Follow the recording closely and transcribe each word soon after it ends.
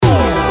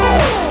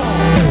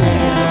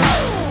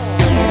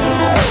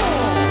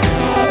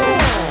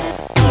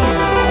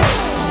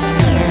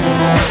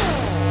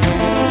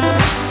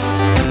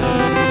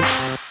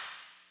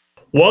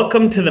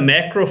Welcome to the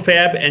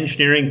Macrofab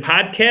Engineering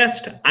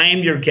Podcast. I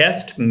am your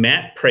guest,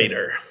 Matt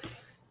Prater.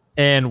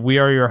 And we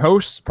are your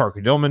hosts, Parker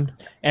Dillman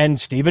and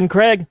Stephen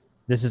Craig.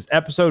 This is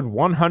episode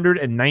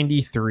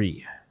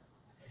 193.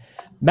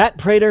 Matt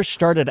Prater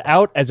started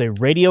out as a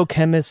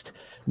radiochemist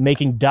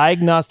making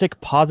diagnostic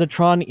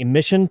positron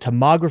emission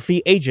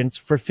tomography agents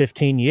for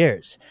 15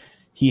 years.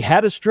 He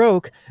had a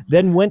stroke,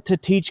 then went to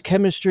teach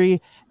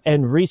chemistry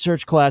and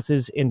research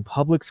classes in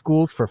public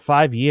schools for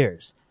 5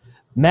 years.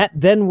 Matt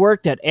then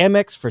worked at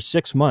Amex for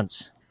 6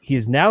 months. He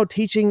is now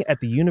teaching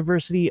at the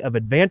University of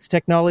Advanced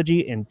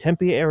Technology in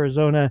Tempe,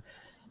 Arizona,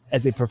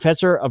 as a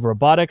professor of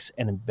robotics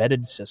and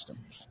embedded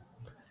systems.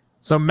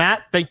 So,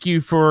 Matt, thank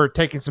you for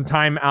taking some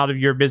time out of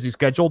your busy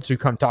schedule to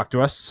come talk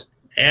to us.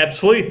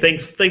 Absolutely.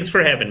 Thanks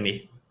for having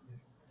me.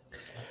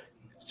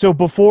 So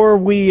before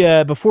we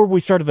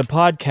started the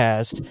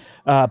podcast,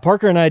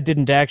 Parker and I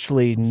didn't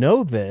actually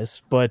know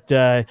this, but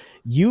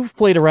you've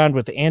played around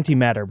with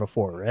antimatter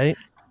before, right?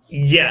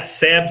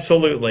 Yes,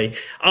 absolutely.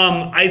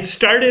 I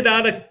started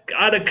out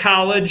of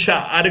college,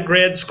 out of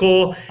grad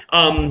school,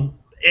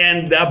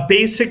 and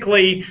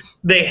basically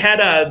they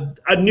had a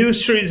new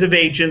series of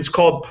agents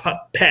called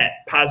PET,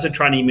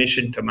 positron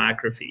emission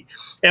tomography.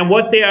 And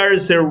what they are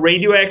is they're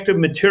radioactive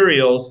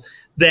materials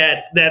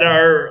that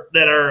are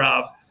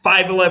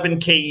 511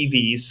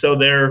 keV, so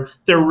they're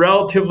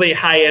relatively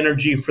high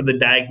energy for the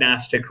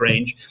diagnostic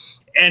range.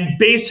 And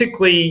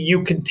basically,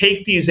 you can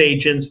take these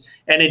agents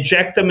and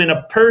inject them in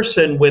a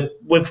person with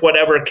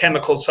whatever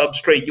chemical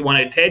substrate you want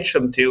to attach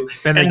them to.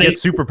 And they get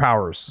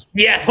superpowers.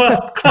 Yeah,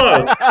 well,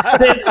 close.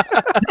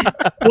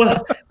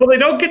 They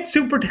don't get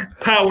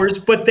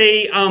superpowers, but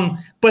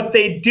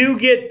they do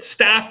get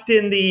stopped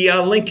in the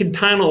Lincoln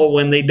Tunnel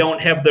when they don't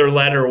have their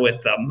letter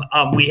with them.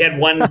 We had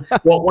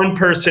one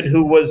person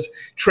who was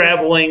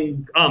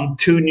traveling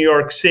to New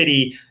York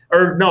City,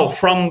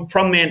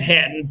 from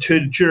Manhattan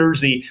to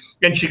Jersey,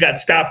 and she got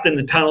stopped in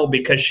the tunnel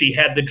because she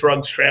had the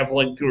drugs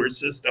traveling through her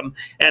system,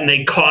 and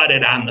they caught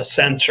it on the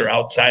sensor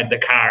outside the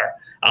car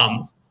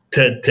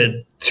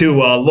to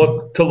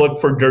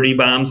look for dirty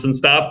bombs and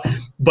stuff.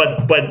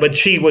 But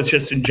she was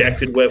just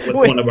injected with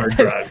one of our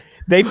drugs.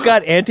 They've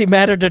got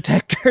antimatter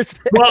detectors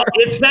there. Well,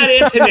 it's not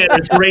antimatter;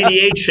 it's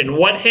radiation.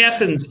 What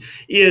happens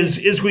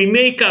is we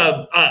make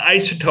a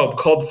isotope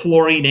called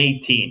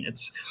fluorine-18.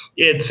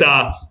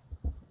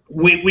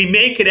 We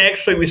make it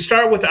actually. We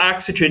start with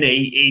oxygen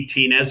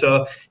 18 as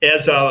a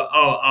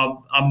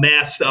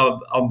mass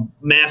of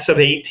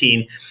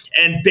 18,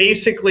 and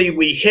basically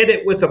we hit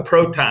it with a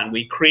proton.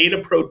 We create a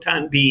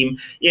proton beam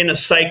in a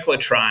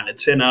cyclotron.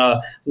 It's in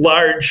a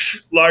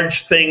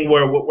large thing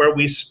where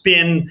we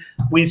spin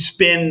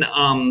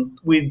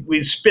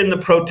the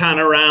proton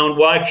around.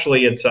 Well,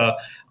 actually, it's a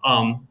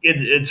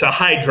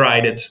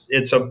hydride.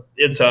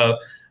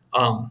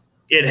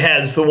 It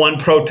has the one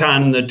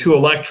proton and the two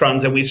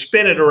electrons, and we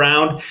spin it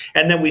around,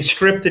 and then we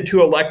strip the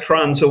two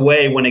electrons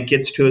away when it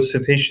gets to a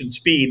sufficient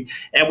speed,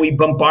 and we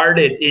bombard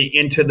it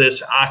into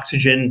this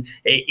oxygen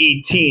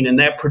 18, and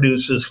that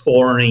produces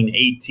fluorine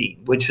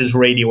 18, which is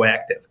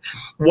radioactive.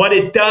 What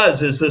it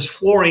does is this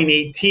fluorine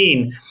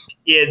 18,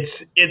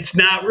 it's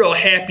not real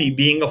happy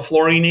being a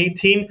fluorine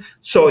 18,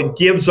 so it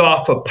gives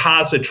off a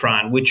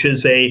positron, which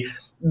is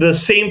the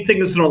same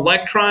thing as an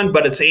electron,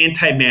 but it's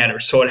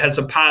antimatter, so it has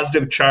a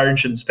positive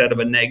charge instead of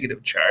a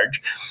negative charge.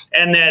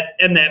 And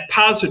that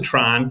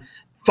positron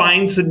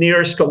finds the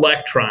nearest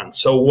electron.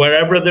 So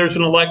wherever there's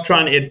an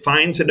electron, it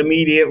finds it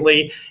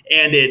immediately,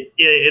 and it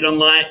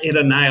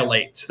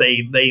annihilates.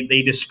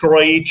 They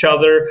destroy each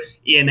other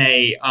in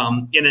an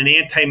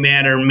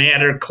antimatter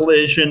matter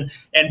collision,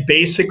 and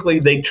basically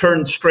they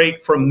turn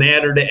straight from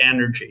matter to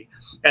energy,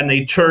 and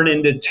they turn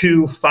into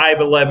two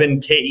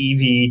 511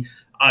 keV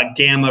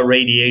gamma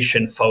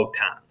radiation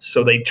photons.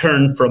 So they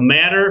turn from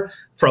matter,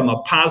 from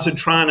a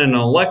positron and an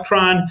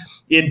electron,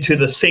 into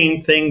the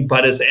same thing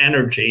but as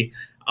energy,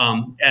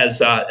 as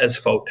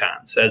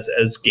photons,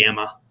 as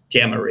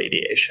gamma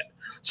radiation.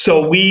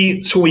 So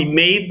we would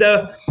make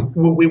the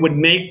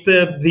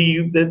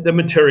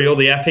material,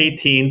 the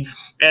F-18,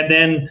 and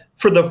then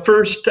for the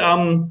first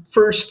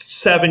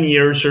 7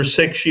 years or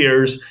 6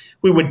 years,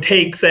 we would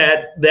take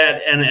that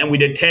and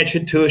we'd attach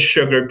it to a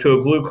sugar, to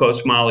a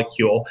glucose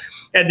molecule,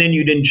 and then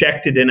you'd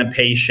inject it in a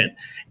patient.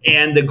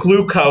 And the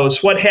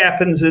glucose, what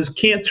happens is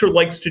cancer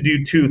likes to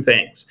do two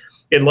things.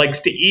 It likes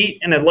to eat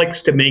and it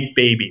likes to make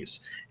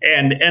babies.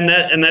 And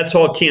that's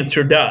all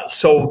cancer does.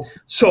 So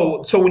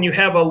when you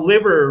have a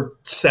liver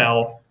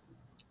cell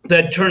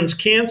that turns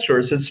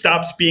cancerous, it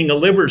stops being a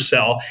liver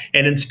cell,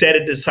 and instead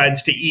it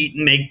decides to eat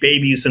and make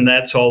babies, and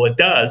that's all it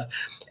does.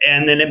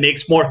 And then it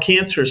makes more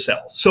cancer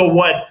cells. So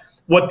what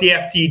the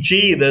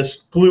FDG,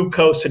 this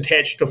glucose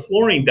attached to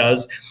fluorine,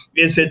 does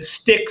is it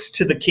sticks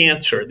to the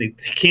cancer. The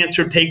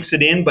cancer takes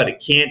it in, but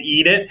it can't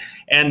eat it.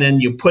 And then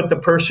you put the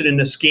person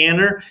in a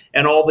scanner,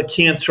 and all the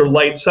cancer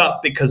lights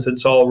up because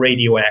it's all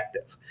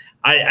radioactive.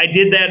 I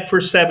did that for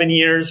 7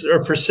 years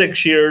or for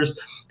 6 years,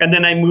 and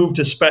then I moved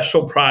to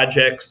special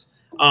projects.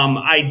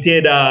 I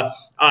did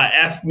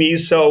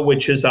F-meso,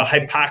 which is a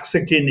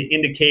hypoxic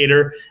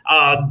indicator.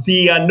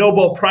 The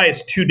Nobel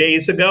Prize 2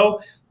 days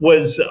ago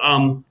was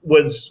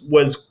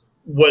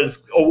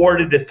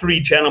awarded to 3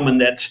 gentlemen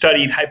that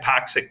studied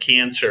hypoxic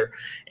cancer.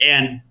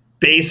 And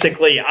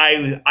basically,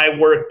 I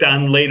worked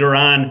on later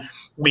on.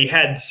 We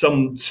had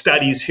some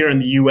studies here in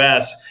the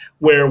U.S.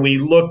 where we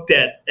looked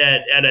at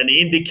an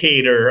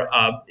indicator,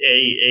 a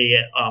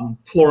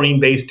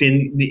fluorine-based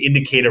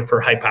indicator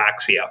for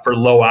hypoxia, for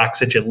low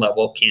oxygen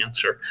level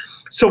cancer.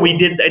 So I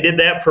did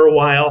that for a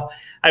while.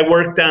 I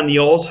worked on the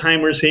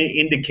Alzheimer's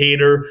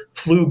indicator,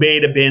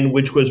 flubetabin,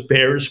 which was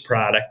Bayer's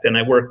product, and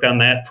I worked on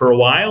that for a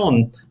while,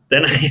 and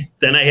then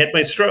I had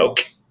my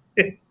stroke.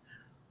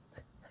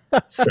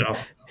 So.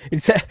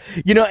 It's,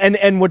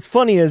 and what's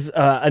funny is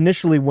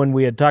initially when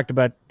we had talked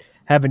about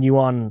having you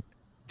on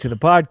to the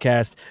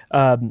podcast,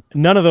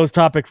 none of those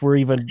topics were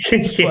even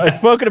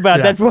spoken about.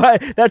 Yeah.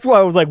 That's why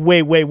I was like,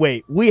 wait,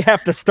 we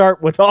have to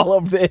start with all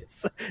of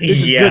this.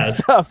 This is good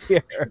stuff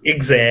here.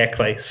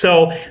 Exactly.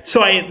 So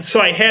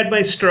I had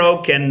my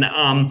stroke, and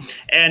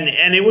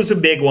it was a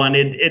big one.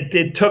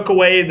 It took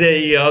away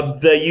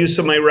the use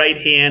of my right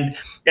hand,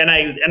 and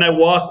I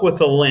walk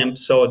with a limp,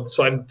 so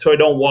I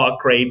don't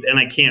walk great, and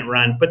I can't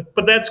run. But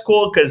that's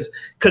cool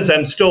because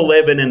I'm still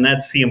living, and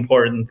that's the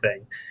important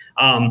thing.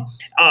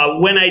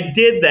 When I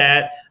did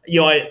that,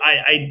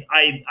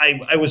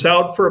 I was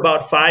out for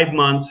about 5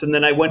 months, and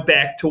then I went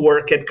back to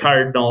work at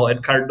Cardinal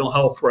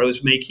Health, where I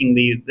was making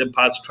the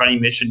positron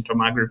emission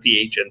tomography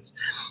agents.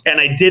 And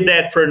I did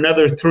that for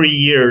another 3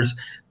 years.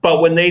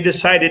 But when they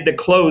decided to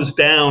close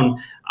down,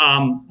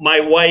 my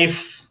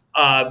wife,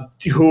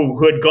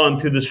 who had gone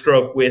through the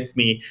stroke with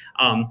me,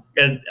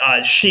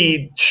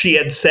 she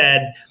had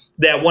said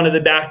that one of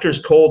the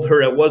doctors told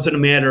her it wasn't a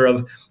matter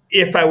of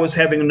if I was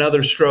having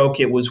another stroke,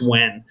 it was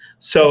when.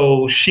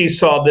 So she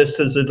saw this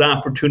as an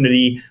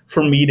opportunity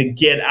for me to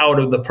get out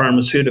of the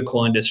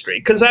pharmaceutical industry,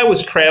 because I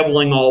was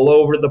traveling all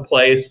over the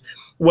place.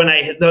 When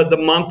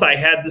the month I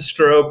had the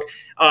stroke,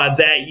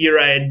 that year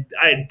I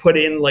had put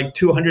in like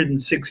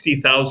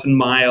 260,000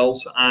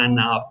 miles on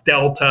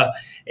Delta,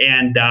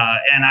 and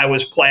I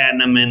was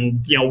platinum,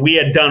 and we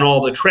had done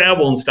all the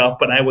travel and stuff,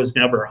 but I was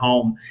never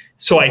home.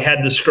 So I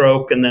had the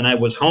stroke, and then I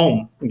was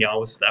home. I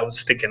was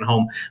sticking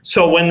home.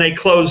 So when they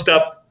closed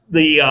up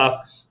the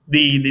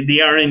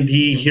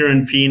R&D here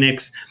in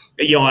Phoenix,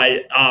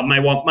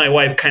 my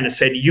wife kind of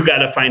said, you got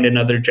to find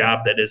another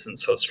job that isn't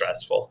so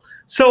stressful.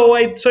 So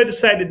I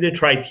decided to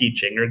try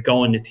teaching, or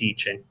go into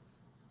teaching.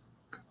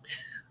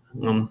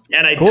 And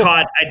I Cool.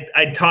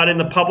 I taught in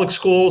the public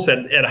schools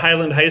at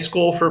Highland High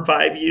School for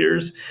 5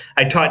 years.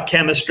 I taught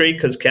chemistry,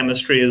 because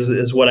chemistry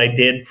is what I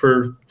did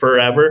for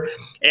forever.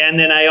 And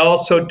then I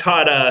also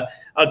taught a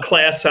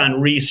class on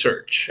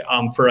research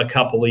for a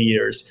couple of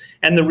years.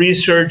 And the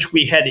research,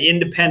 we had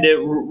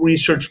independent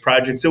research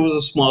projects. It was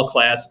a small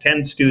class,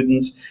 10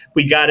 students.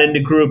 We got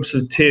into groups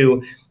of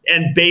 2.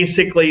 And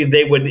basically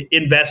they would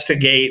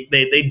investigate,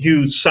 they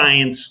do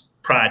science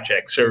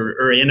projects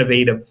or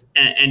innovative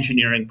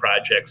engineering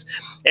projects.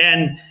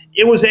 And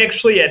it was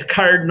actually at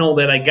Cardinal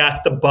that I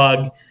got the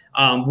bug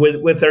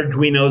with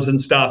Arduinos and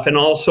stuff, and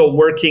also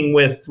working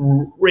with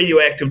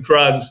radioactive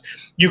drugs.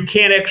 You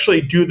can't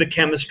actually do the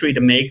chemistry to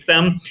make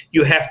them.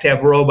 You have to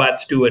have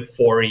robots do it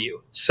for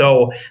you.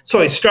 So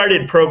I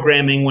started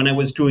programming when I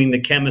was doing the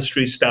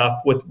chemistry stuff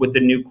with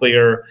the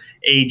nuclear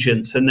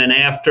agents. And then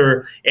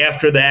after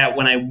that,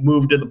 when I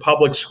moved to the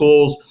public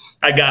schools,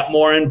 I got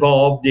more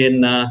involved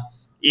in the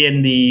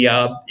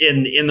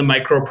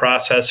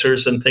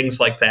microprocessors and things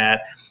like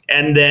that,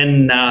 and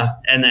then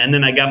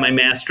I got my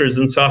master's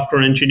in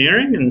software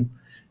engineering,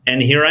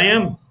 and here I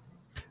am.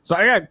 So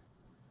I got a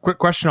quick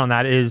question on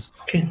that. Is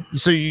okay.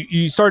 So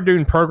you started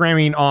doing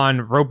programming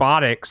on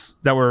robotics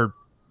that were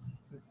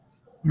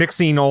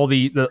mixing all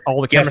the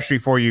chemistry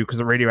for you because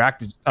of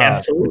radioactive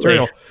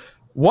material.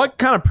 What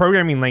kind of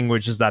programming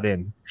language is that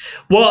in?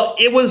 Well,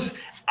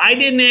 I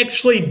didn't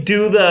actually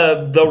do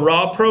the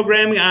raw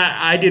programming.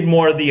 I did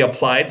more of the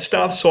applied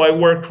stuff. So I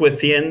worked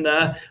within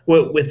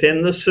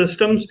the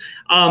systems.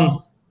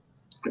 But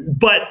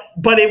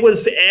it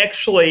was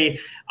actually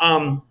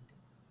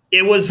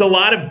it was a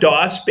lot of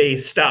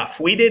DOS-based stuff.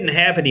 We didn't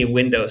have any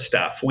Windows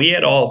stuff. We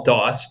had all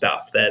DOS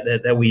stuff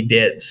that we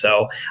did.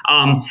 So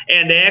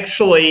and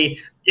actually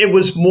it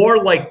was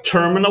more like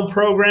terminal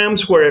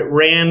programs where it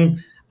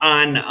ran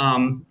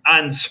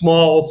on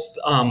small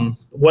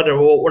what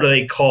are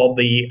they called,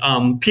 the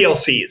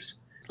PLCs.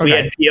 Okay. We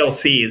had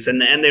PLCs,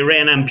 and they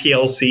ran on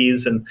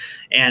PLCs, and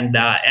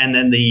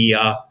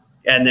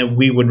then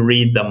we would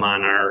read them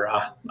on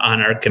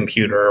our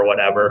computer or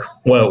whatever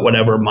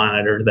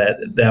monitor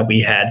that we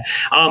had.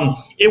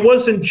 It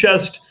wasn't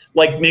just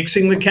like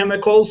mixing the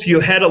chemicals. You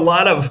had a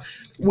lot of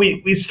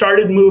we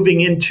started moving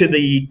into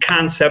the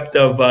concept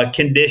of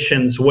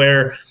conditions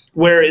where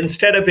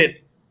instead of it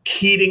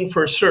heating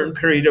for a certain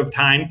period of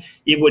time,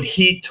 it would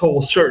heat till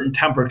a certain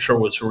temperature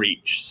was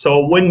reached.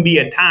 So it wouldn't be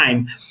a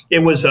time. It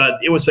was a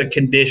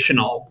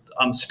conditional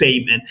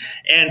statement.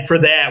 And for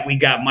that, we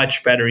got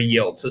much better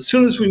yields. As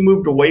soon as we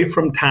moved away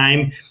from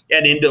time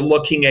and into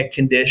looking at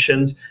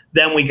conditions,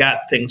 then we got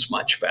things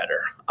much better.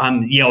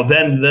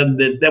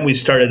 Then we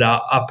started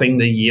upping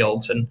the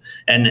yields and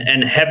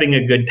having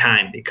a good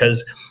time,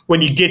 because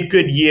when you get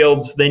good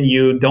yields, then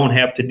you don't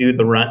have to do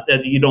the run.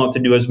 You don't have to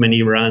do as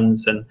many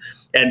runs, and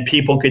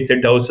people get their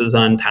doses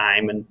on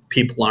time, and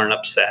people aren't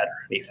upset or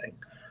anything,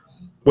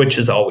 which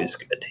is always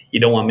good. You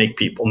don't want to make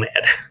people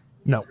mad.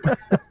 No.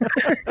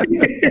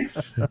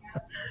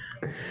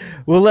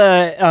 Well,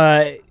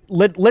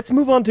 let's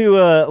move on to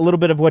a little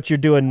bit of what you're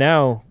doing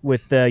now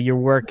with your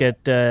work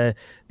at the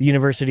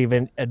University of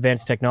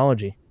Advanced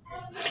Technology.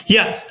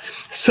 Yes,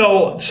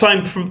 so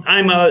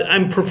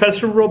I'm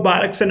professor of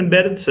robotics and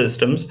embedded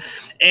systems,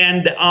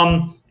 and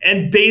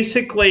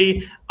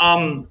basically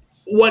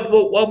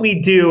what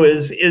we do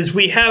is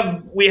we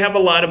have a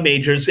lot of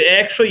majors.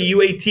 Actually,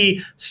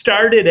 UAT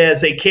started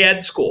as a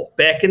CAD school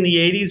back in the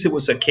 80s. It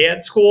was a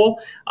CAD school,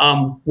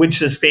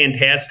 which is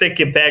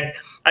fantastic. In fact,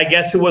 I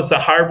guess it was the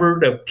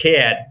Harvard of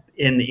CAD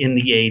in the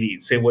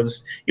 80s. It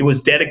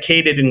was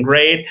dedicated and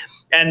great.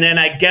 And then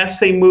I guess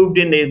they moved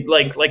into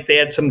like they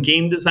had some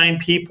game design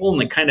people,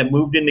 and they kind of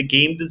moved into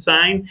game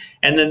design.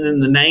 And then in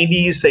the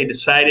 90s, they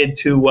decided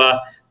to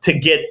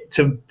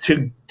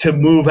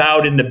move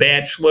out into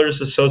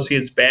bachelor's,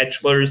 associates,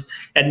 bachelor's,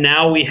 and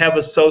now we have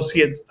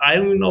associates. I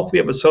don't even know if we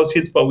have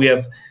associates, but we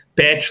have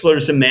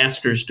bachelor's and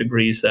master's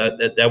degrees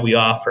that we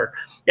offer,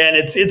 and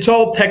it's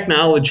all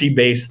technology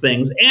based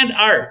things and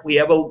art. We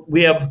have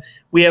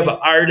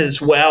art as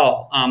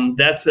well.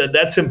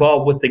 That's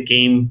involved with the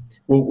gaming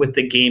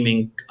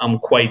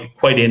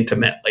quite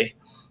intimately.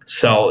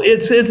 So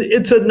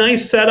it's a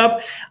nice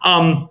setup.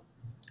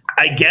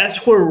 I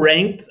guess we're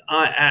ranked.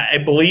 I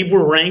believe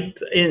we're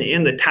ranked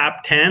in the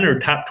top 10 or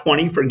top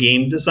 20 for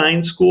game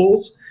design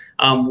schools,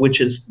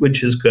 which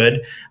is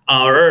good,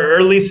 or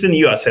at least in the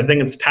U.S. I think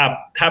it's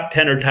top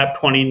 10 or top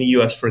 20 in the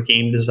U.S. for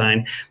game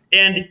design,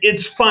 and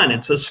it's fun.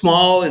 It's a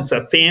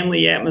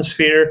family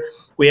atmosphere.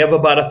 We have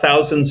about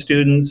 1,000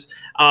 students.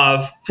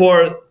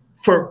 For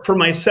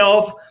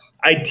myself,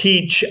 I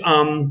teach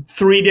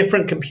three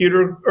different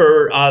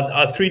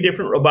three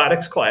different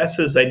robotics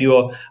classes. I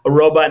do a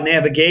robot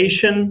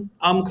navigation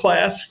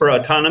class for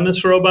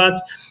autonomous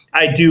robots.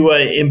 I do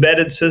an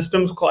embedded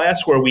systems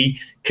class where we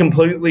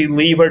completely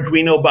leave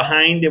Arduino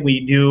behind, and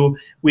we do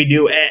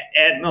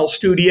Atmel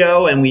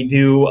Studio, and we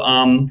do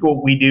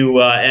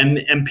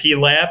MP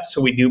Lab,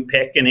 so we do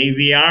PIC and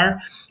AVR,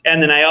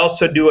 and then I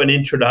also do an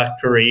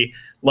introductory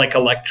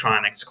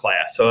electronics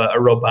class, so a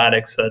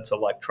robotics that's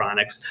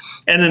electronics,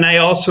 and then I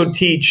also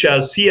teach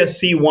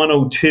CSC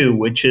 102,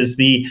 which is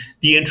the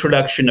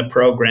introduction to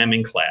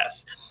programming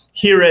class.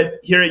 Here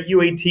at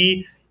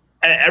UAT.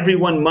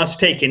 Everyone must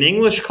take an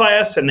English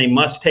class, and they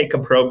must take a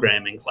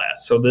programming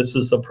class. So this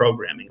is the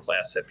programming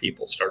class that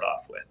people start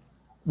off with.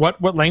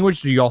 What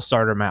language do you all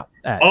start them out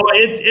at? Oh,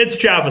 it's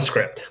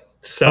JavaScript.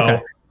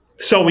 So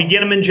we get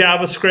them in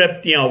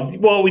JavaScript.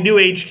 We do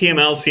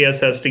HTML,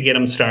 CSS to get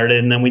them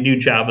started, and then we do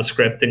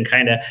JavaScript and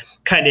kind of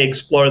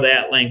explore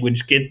that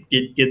language,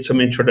 get some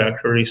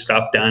introductory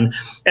stuff done,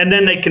 and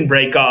then they can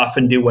break off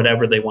and do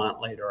whatever they want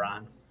later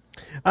on.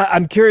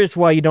 I'm curious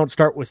why you don't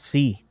start with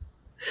C.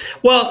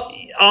 Well,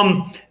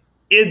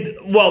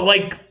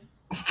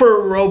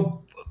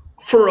 for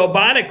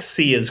robotics,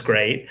 C is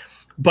great,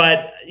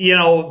 but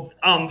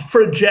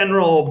for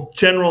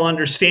general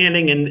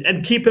understanding,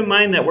 and keep in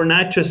mind that we're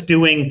not just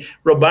doing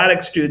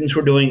robotics students,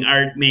 we're doing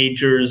art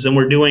majors, and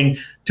we're doing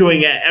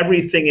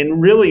everything. And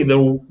really,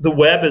 the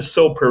web is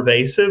so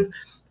pervasive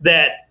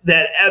that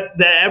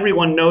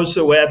everyone knows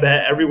the web,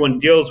 everyone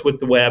deals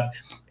with the web,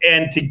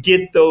 and to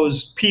get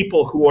those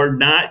people who are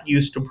not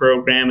used to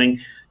programming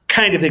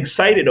kind of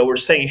excited over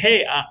saying,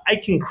 hey, I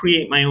can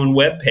create my own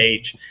web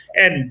page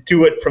and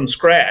do it from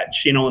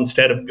scratch,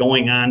 instead of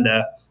going on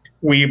to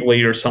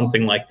Weebly or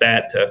something like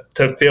that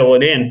to fill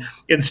it in.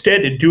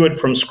 Instead, to do it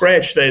from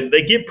scratch,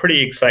 they get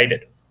pretty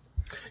excited.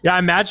 Yeah, I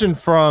imagine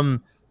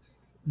from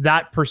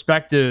that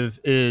perspective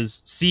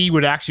is C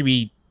would actually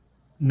be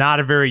not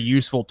a very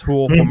useful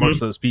tool for most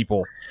of those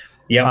people.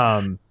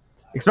 Yeah.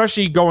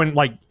 Especially going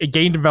like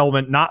game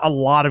development, not a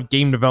lot of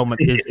game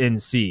development is in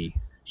C.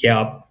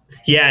 Yeah.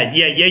 Yeah.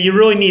 You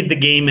really need the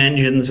game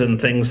engines and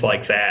things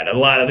like that. A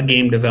lot of the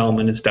game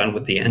development is done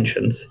with the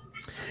engines.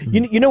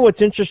 You know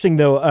what's interesting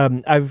though?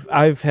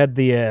 I've had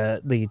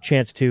the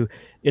chance to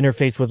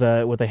interface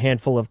with a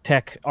handful of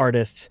tech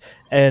artists,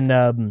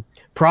 and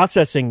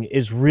processing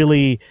is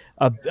really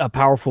a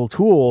powerful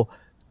tool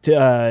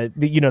to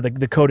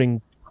the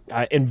coding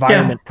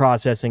environment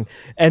processing,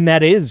 and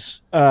that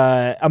is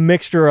a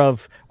mixture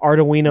of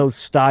Arduino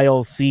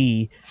style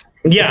C.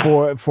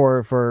 For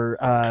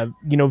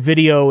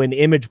video and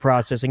image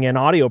processing and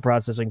audio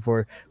processing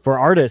for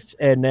artists,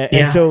 and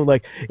so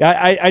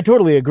I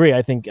totally agree.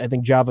 I think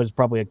Java is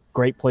probably a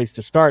great place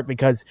to start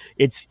because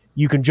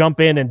you can jump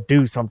in and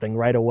do something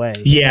right away.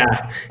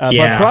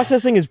 But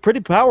processing is pretty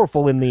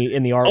powerful in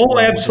the art. Oh,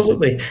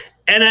 absolutely.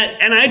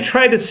 I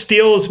try to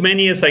steal as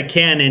many as I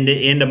can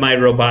into my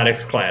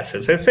robotics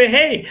classes. I say,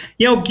 hey,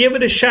 give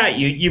it a shot.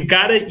 You've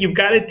got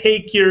to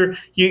take your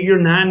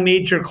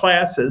non-major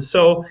classes.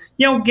 So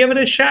give it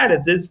a shot.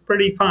 It's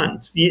pretty fun.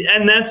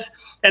 And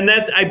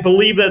that I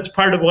believe that's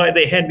part of why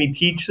they had me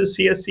teach the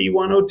CSE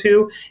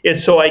 102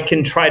 is so I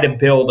can try to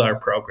build our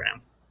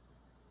program.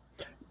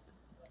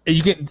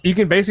 You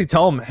can basically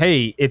tell them,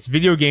 hey, it's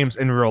video games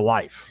in real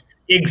life.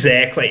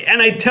 Exactly.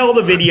 And I tell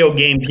the video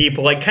game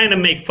people, I kind of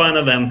make fun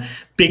of them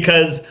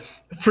because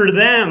for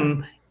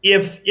them,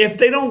 if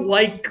they don't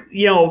like,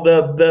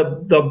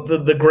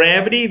 the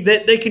gravity,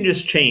 that they can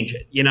just change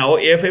it.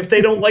 If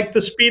they don't like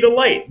the speed of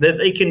light, that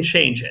they can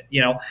change it.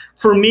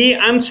 For me,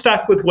 I'm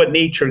stuck with what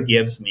nature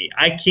gives me.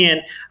 I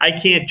can't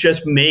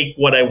just make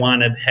what I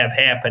want to have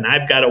happen.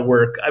 I've got to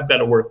work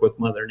with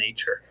Mother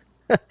Nature.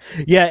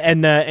 Yeah,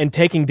 and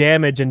taking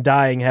damage and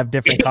dying have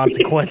different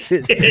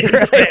consequences.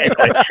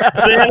 Exactly.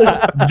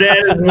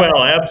 That as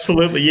well.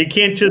 Absolutely. You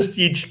can't just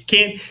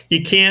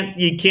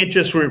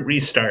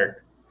restart.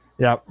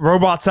 Yeah,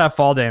 robots have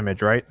fall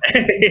damage, right?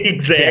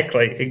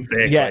 Exactly.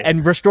 Yeah,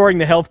 and restoring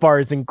the health bar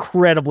is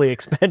incredibly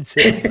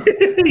expensive.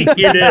 It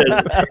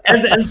is,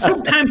 and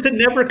sometimes it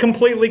never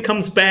completely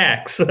comes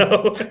back.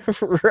 So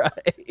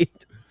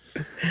right.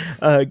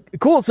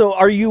 Cool. So,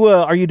 are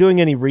you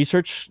doing any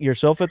research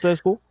yourself at the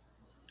school?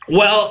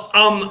 Well,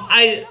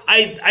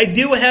 I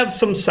do have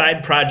some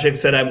side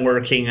projects that I'm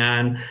working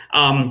on.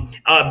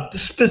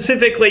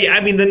 Specifically,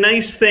 I mean, the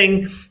nice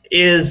thing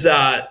is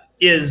I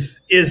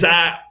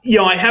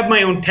have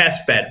my own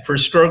test bed for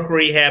stroke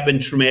rehab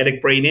and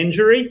traumatic brain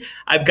injury.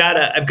 I've got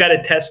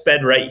a test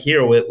bed right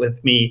here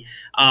with me,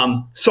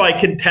 so I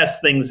can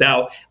test things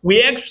out.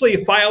 We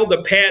actually filed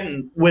a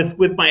patent with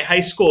my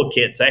high school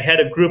kids. I had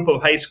a group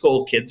of high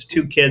school kids,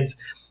 2 kids,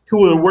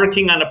 who were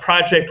working on a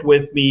project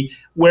with me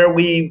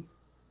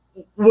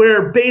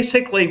where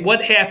basically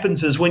what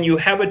happens is when you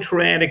have a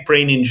traumatic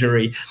brain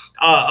injury,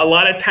 a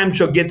lot of times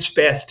you'll get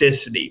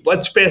spasticity. What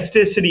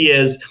spasticity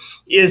is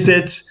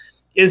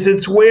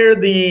it's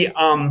where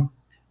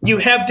you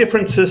have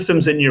different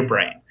systems in your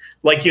brain.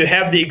 Like you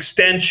have the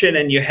extension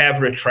and you have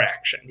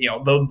retraction.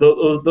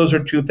 Those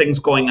are 2 things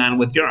going on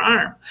with your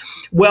arm.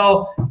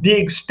 Well, the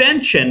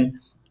extension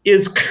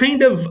is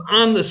kind of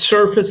on the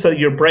surface of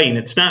your brain.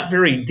 It's not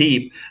very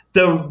deep.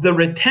 The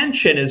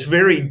retention is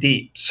very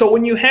deep. So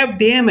when you have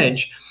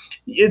damage,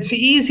 it's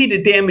easy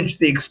to damage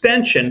the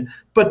extension,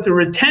 but the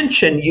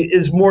retention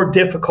is more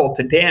difficult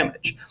to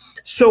damage.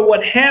 So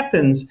what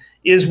happens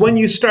is when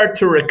you start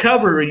to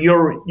recover,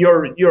 your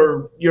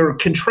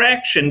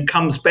contraction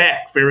comes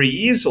back very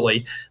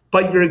easily,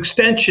 but your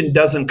extension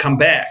doesn't come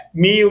back.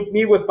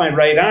 Me with my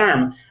right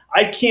arm,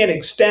 I can't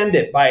extend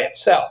it by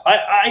itself.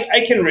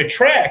 I can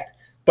retract,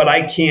 but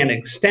I can't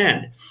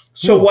extend.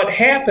 So what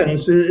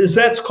happens is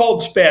that's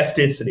called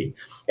spasticity.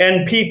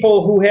 And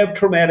people who have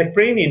traumatic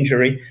brain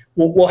injury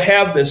will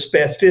have this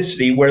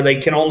spasticity where they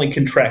can only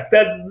contract.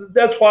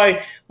 That's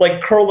why,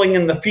 like curling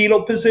in the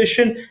fetal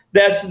position,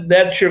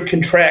 that's your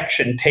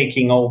contraction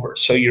taking over.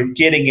 So you're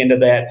getting into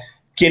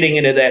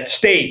that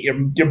state.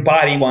 Your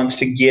body wants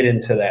to get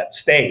into that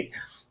state.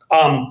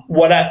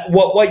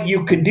 What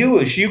you can do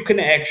is you can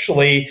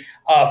actually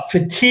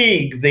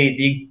fatigue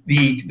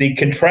the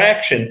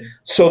contraction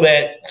so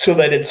that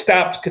it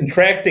stops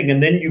contracting,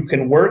 and then you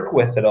can work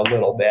with it a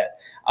little bit.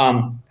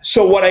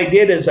 So what I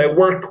did is I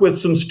worked with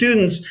some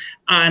students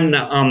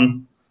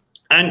on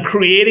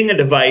creating a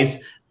device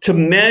to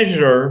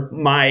measure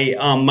my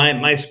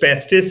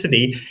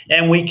spasticity,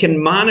 and we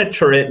can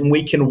monitor it and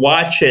we can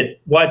watch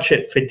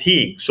it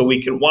fatigue. So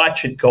we can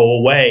watch it go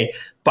away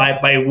by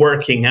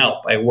working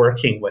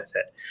with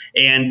it.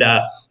 And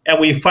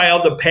we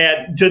filed a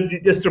patent,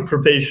 just a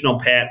provisional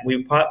patent.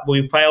 We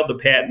filed a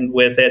patent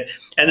with it,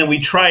 and then we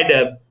tried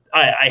to.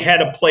 I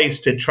had a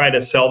place to try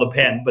to sell the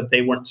patent, but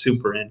they weren't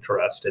super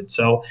interested.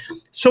 So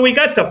we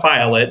got to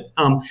file it.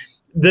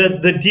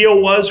 The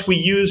deal was we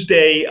used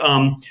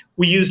an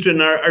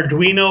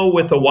Arduino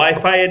with a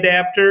Wi-Fi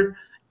adapter,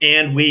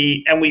 and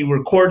we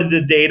recorded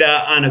the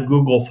data on a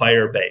Google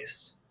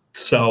Firebase.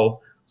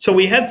 So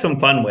we had some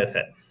fun with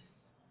it.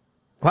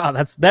 Wow,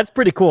 that's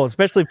pretty cool,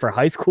 especially for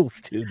high school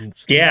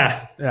students.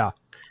 Yeah.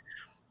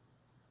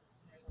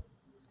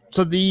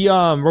 So the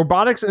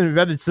robotics and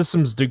embedded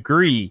systems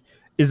degree,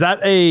 is that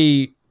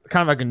a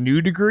kind of like a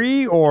new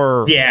degree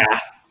or? Yeah.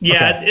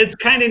 Okay. It's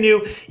kind of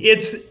new.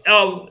 It's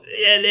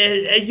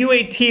at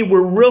UAT,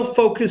 we're real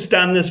focused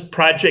on this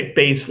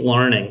project-based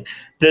learning.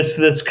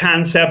 This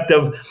concept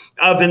of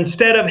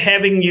instead of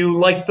having you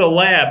like the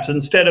labs,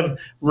 instead of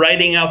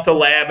writing out the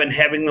lab and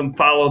having them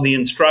follow the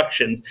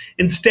instructions,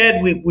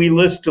 instead we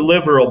list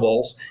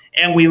deliverables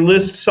and we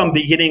list some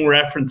beginning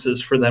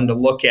references for them to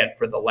look at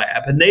for the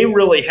lab. And they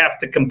really have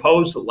to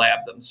compose the lab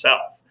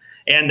themselves.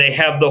 And they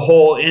have the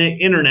whole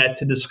internet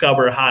to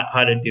discover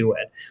how to do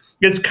it.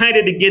 It's kind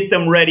of to get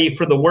them ready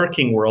for the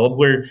working world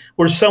where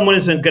someone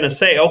isn't going to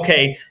say,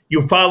 okay,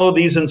 you follow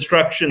these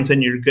instructions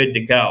and you're good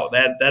to go.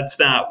 That's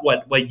not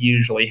what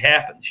usually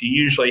happens. You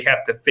usually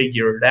have to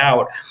figure it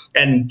out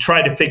and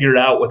try to figure it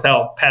out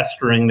without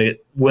pestering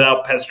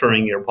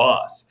your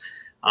boss.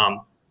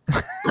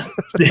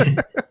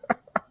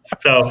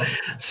 So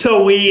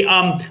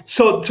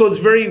it's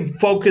very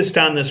focused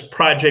on this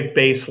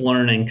project-based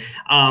learning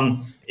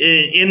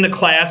in the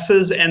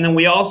classes, and then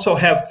we also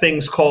have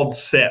things called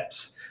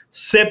SIPs.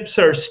 SIPs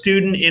are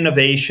student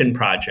innovation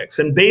projects,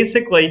 and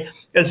basically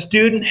a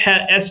student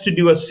has to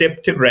do a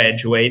SIP to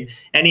graduate,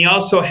 and he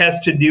also has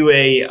to do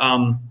a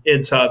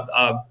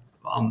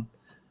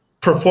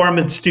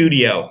performance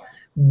studio,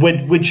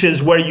 which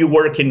is where you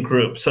work in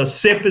groups. So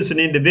SIP is an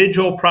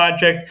individual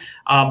project.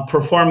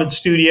 Performance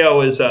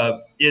studio is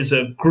a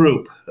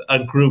group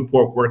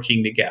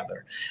working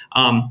together.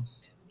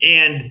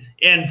 And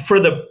for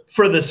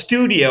the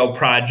studio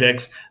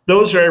projects,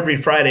 those are every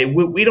Friday.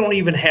 We don't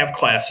even have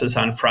classes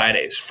on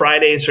Fridays.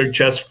 Fridays are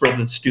just for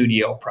the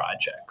studio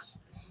projects.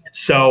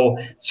 So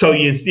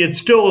it's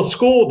still a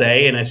school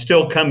day, and I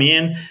still come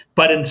in,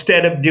 but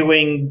instead of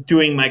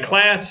doing my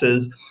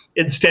classes,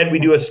 instead we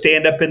do a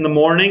stand-up in the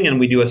morning and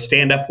we do a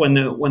stand-up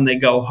when they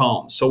go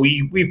home. So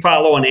we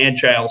follow an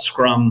agile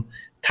Scrum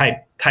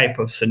type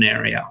of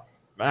scenario.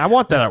 I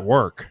want that at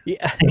work.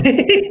 Yeah.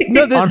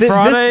 On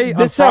Friday,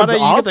 this sounds you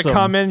awesome. get to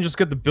come in and just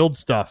get to build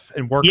stuff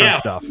and work on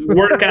stuff.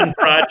 Work on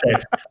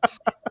projects.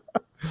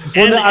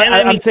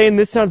 I'm saying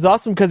this sounds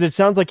awesome because it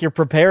sounds like you're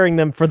preparing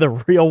them for the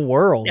real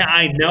world. Yeah,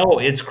 I know,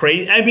 it's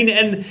crazy. I mean,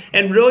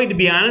 and really, to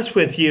be honest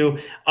with you,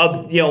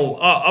 of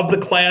the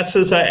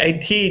classes I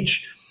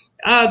teach,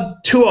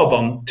 two of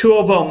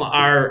them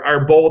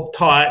are both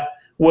taught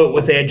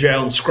with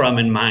Agile and Scrum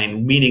in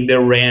mind, meaning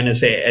they're ran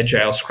as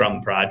Agile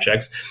Scrum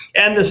projects.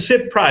 And the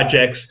SIP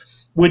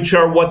projects, which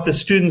are what the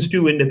students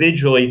do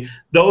individually,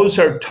 those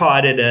are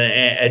taught at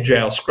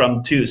Agile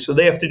Scrum too. So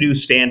they have to do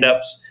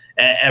stand-ups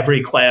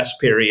every class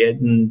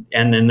period, and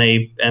then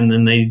they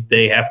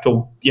have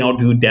to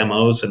do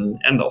demos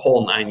and the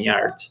whole 9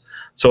 yards.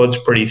 So it's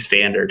pretty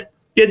standard.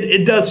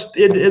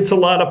 It's a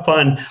lot of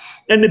fun.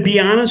 And to be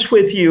honest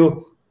with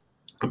you,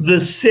 the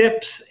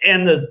SIPs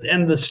and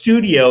the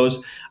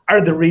studios are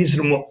the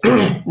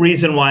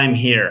reason why I'm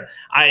here.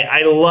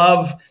 I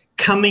love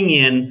coming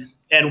in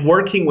and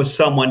working with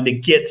someone to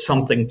get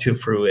something to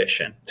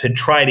fruition, to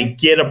try to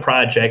get a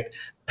project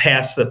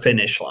past the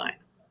finish line,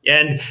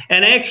 and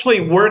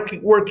actually work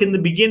in the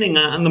beginning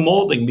on the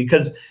molding,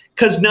 because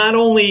not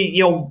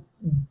only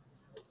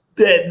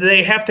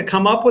they have to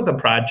come up with a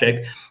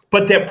project,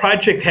 but that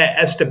project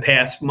has to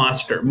pass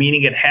muster,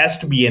 meaning it has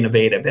to be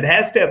innovative. It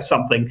has to have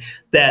something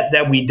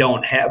that we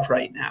don't have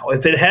right now.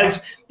 If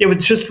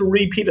it's just a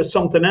repeat of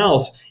something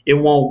else, it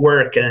won't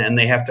work, and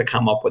they have to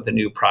come up with a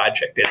new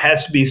project. It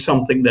has to be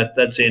something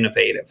that's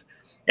innovative.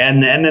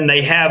 And then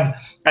they have,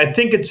 I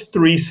think it's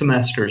 3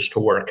 semesters to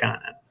work on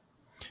it.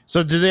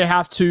 So do they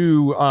have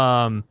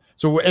to,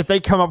 so if they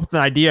come up with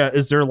an idea,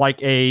 is there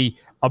like a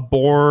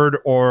board,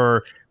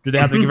 or do they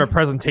have to give a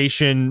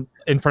presentation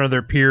in front of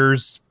their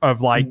peers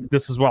of like,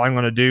 this is what I'm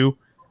going to do?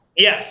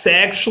 Yes,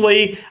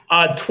 actually,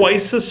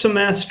 twice a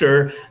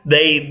semester,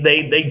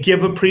 they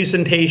give a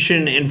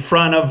presentation in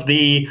front of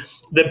the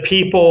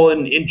people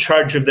in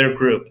charge of their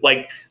group.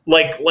 Like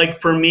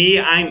for me,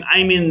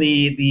 I'm in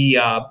the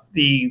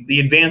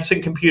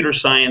advancing computer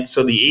science,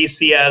 so the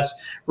ACS,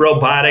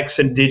 robotics,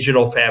 and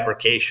digital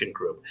fabrication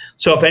group.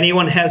 So if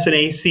anyone has an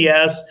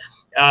ACS,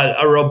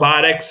 a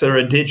robotics, or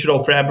a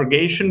digital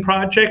fabrication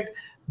project,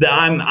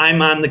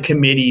 I'm on the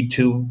committee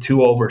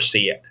to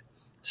oversee it.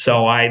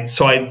 So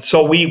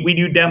we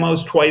do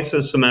demos twice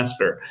a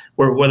semester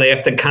where they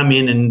have to come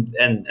in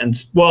and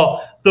for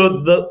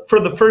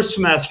the first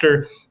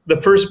semester, the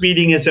first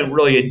meeting isn't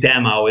really a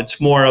demo. It's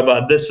more of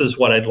a, this is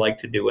what I'd like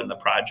to do in the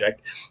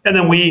project. And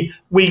then we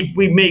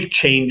make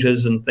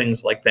changes and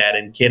things like that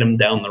and get them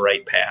down the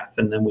right path.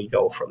 And then we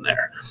go from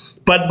there.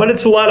 But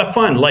it's a lot of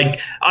fun.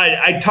 Like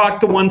I talked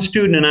to one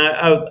student,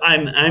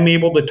 and I'm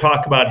able to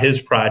talk about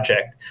his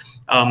project.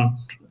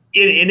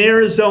 In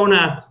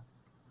Arizona,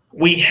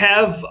 we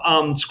have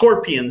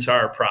scorpions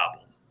are a problem.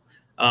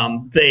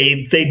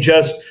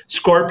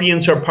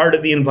 Scorpions are part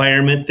of the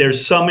environment.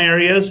 There's some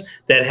areas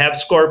that have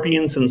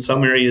scorpions and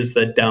some areas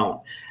that don't.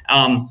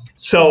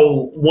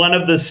 So one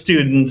of the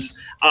students,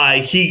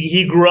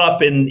 he grew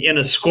up in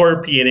a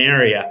scorpion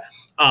area.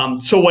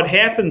 So what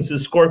happens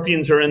is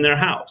scorpions are in their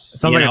house. It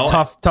sounds like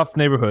a tough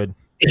neighborhood.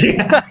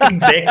 Yeah,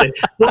 exactly.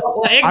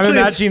 Well, actually, I'm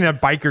imagining a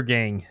biker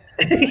gang.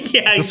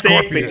 Yeah,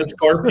 exactly. The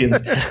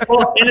scorpions.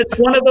 Well, and it's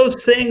one of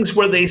those things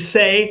where they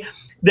say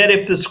that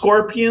if the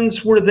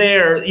scorpions were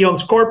there,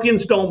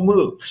 scorpions don't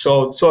move.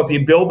 So if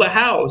you build a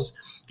house,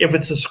 if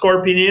it's a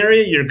scorpion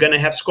area, you're going to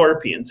have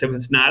scorpions. If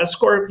it's not a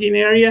scorpion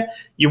area,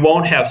 you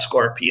won't have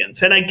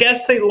scorpions. And I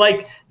guess they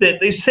like that.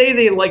 They say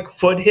they like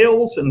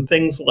foothills and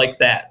things like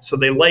that. So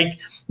they like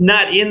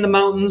not in the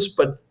mountains,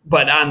 but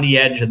on the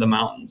edge of the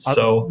mountains.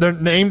 So they're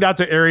named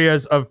after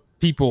areas of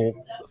people,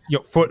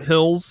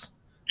 foothills.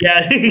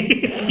 Yeah.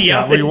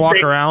 Yeah, where you walk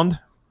around.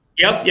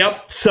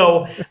 Yep.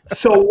 So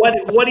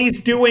what he's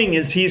doing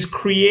is he's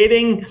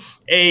creating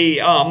a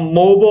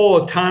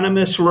mobile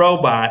autonomous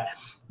robot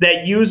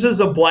that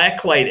uses a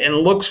black light and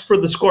looks for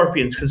the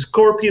scorpions, because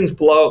scorpions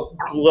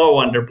glow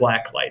under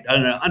black light,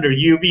 under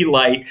UV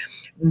light.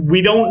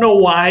 We don't know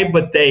why,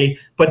 but they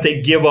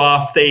give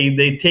off.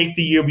 They take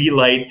the UV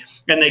light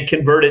and they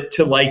convert it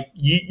to, like,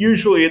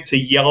 usually it's a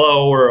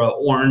yellow or an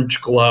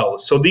orange glow.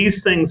 So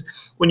these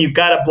things, when you've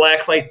got a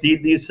black light,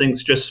 these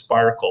things just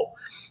sparkle.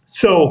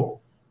 So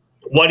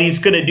what he's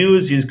going to do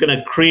is he's going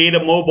to create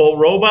a mobile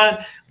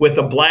robot with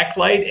a black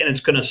light, and it's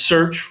going to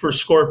search for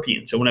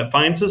scorpions. And when it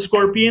finds a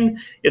scorpion,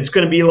 it's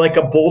going to be like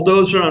a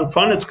bulldozer on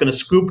front. It's going to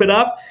scoop it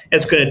up.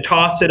 It's going to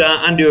toss it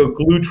onto a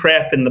glue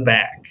trap in the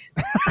back.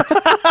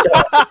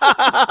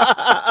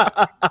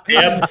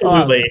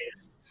 Absolutely.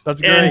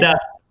 That's great.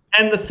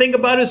 And the thing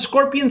about it is,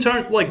 scorpions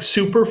aren't like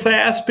super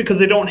fast because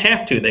they don't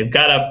have to. They've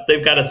got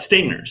a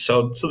stinger,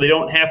 so they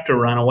don't have to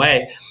run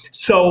away.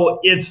 So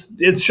it's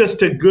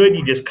just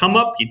you just come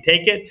up, you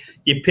take it,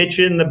 you pitch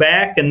it in the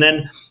back, and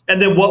then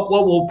what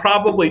we'll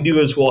probably do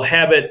is we'll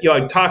have it.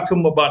 I talked to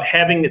him about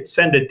having it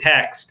send a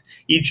text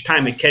each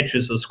time it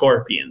catches a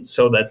scorpion,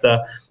 so that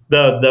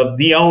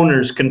the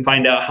owners can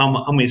find out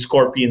how many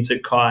scorpions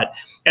it caught.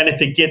 And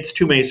if it gets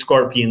too many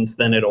scorpions,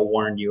 then it'll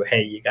warn you,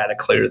 hey, you got to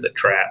clear the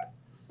trap.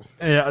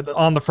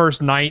 On the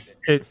first night,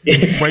 you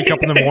wake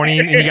up in the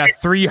morning and you got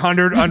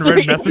 300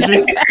 unread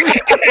messages.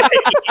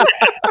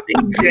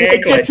 Exactly.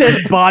 It just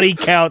says body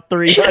count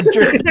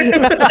 300.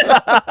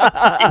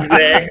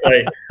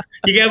 Exactly.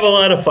 You can have a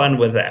lot of fun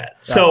with that.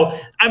 So,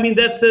 I mean,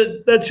 that's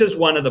just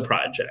one of the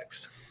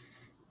projects.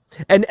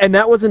 And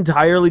that was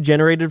entirely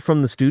generated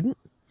from the student?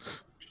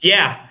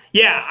 Yeah.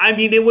 I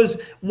mean, it was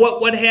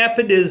what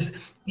happened is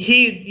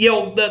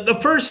the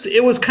first,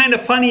 it was kind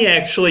of funny,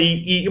 actually.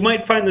 You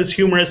might find this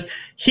humorous.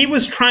 He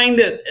was trying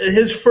to,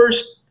 his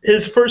first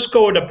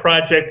go at a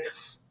project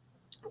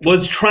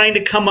was trying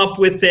to come up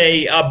with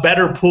a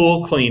better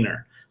pool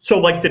cleaner. So,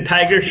 like the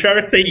tiger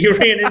shark that you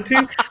ran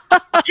into,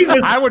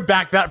 I would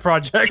back that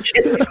project.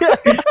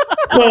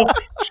 So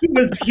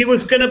he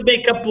was going to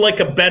make up like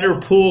a better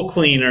pool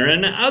cleaner,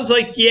 and I was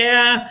like,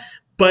 yeah.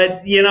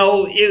 But,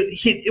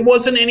 it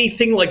wasn't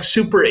anything like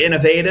super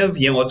innovative.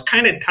 It's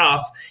kind of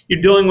tough.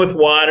 You're dealing with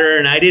water,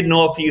 and I didn't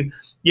know if he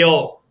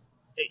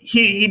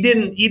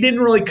didn't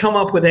really come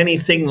up with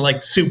anything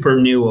like super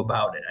new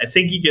about it. I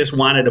think he just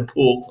wanted a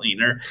pool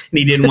cleaner, and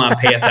he didn't want to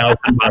pay $1,000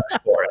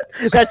 for it.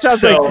 That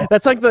sounds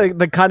that's like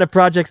the kind of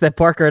projects that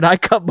Parker and I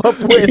come up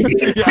with.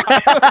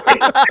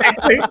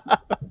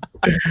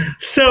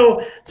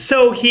 So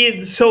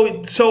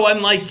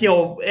I'm like,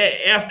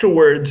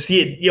 afterwards,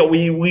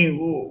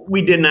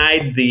 we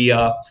denied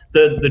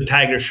the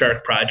tiger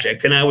shark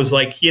project, and I was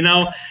like,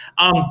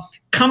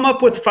 come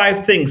up with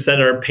 5 things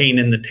that are a pain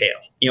in the tail.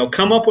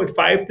 Come up with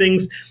 5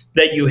 things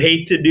that you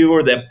hate to do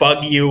or that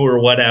bug you or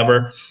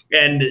whatever.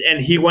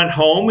 And he went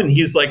home and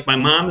he's like, my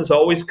mom is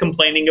always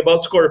complaining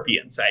about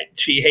scorpions.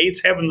 She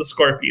hates having the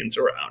scorpions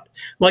around.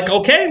 I'm like,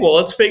 okay, well,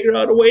 let's figure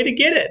out a way to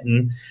get it.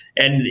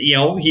 And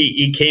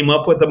he came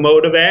up with a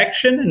mode of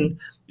action,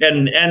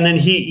 and then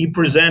he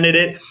presented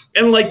it.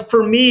 And like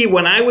for me,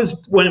 when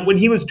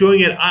he was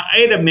doing it, I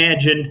had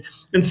imagined,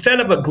 instead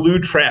of a glue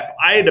trap,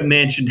 I had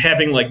imagined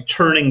having like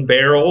turning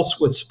barrels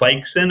with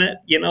spikes in it,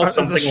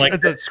 something like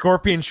that. It's a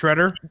scorpion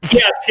shredder?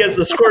 Yes,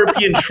 a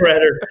scorpion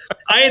shredder.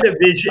 I had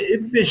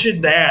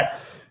envisioned that.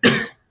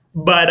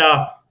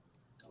 But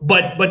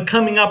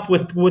coming up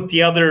with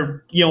the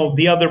other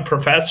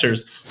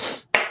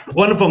professors,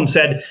 one of them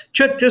said,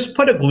 just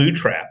put a glue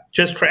trap.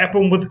 Just trap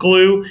them with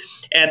glue,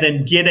 and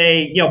then get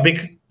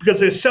because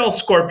they sell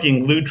scorpion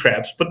glue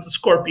traps, but the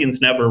scorpions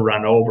never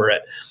run over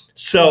it.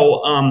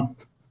 So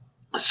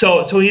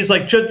he's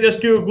like,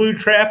 just do a glue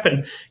trap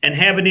and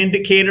have an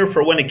indicator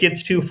for when it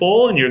gets too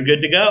full, and you're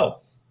good to go.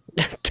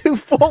 Too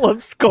full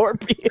of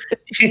scorpions.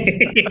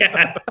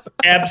 Yeah,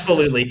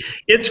 absolutely.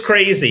 It's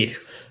crazy.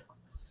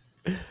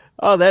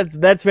 Oh,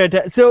 that's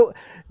fantastic. So,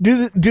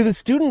 do the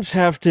students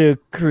have to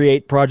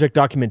create project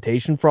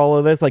documentation for all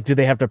of this? Like, do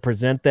they have to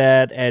present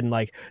that and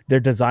like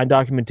their design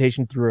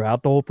documentation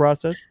throughout the whole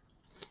process?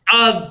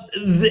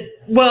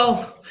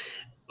 Well,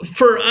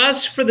 for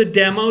us, for the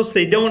demos,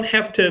 they don't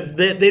have to.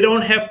 They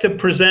don't have to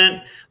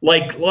present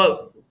like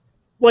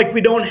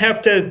we don't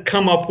have to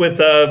come up with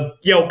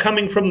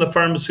coming from the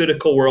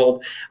pharmaceutical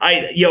world,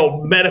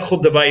 medical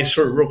device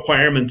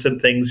requirements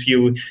and things.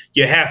 You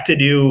have to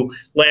do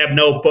lab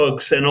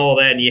notebooks and all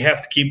that, and you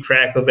have to keep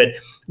track of it.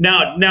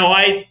 Now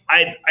I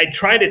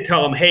try to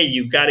tell them, hey,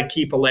 you got to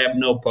keep a lab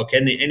notebook,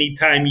 and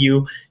anytime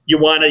you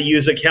want to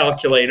use a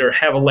calculator,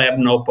 have a lab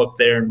notebook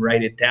there and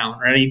write it down.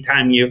 Or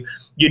anytime you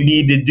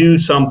need to do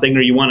something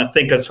or you want to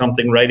think of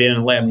something, write it in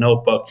a lab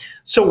notebook.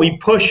 So we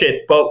push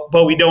it,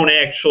 but we don't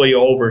actually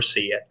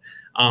oversee it.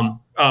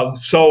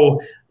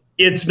 So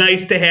it's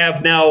nice to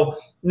have now.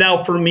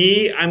 For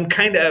me, I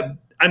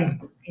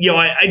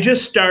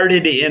just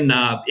started in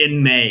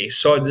May,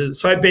 so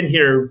I've been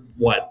here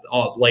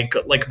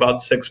like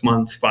about 6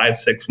 months,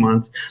 5-6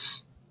 months.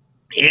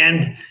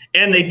 and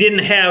they didn't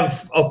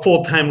have a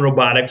full-time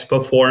robotics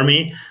before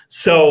me,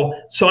 so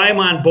I'm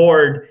on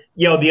board.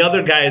 The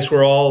other guys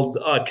were all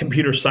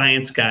computer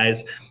science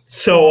guys,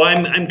 so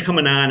I'm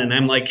coming on and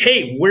I'm like,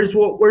 hey, where's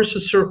the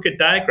circuit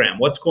diagram?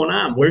 What's going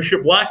on? Where's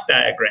your block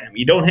diagram?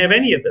 You don't have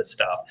any of this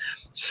stuff.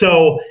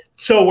 So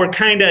we're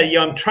kind of,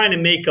 I'm trying to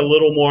make a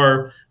little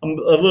more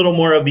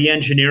of the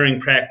engineering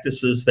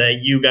practices that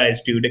you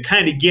guys do to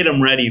kind of get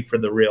them ready for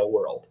the real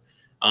world.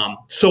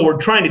 So we're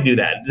trying to do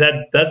that.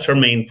 That's our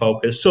main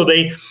focus. So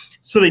they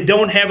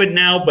don't have it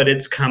now, but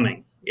it's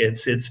coming.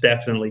 It's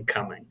definitely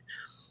coming.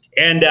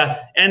 And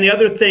the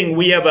other thing,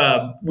 we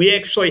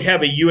actually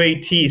have a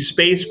UAT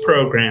space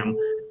program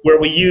where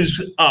we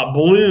use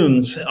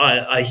balloons,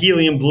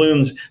 helium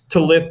balloons, to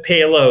lift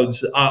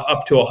payloads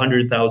up to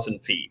 100,000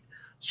 feet.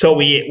 So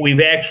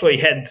we've actually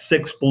had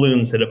 6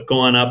 balloons that have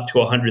gone up to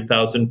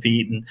 100,000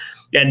 feet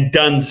and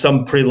done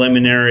some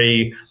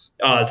preliminary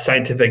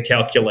scientific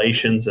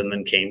calculations and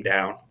then came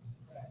down.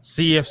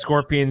 See if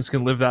scorpions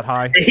can live that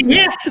high.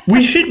 Yeah,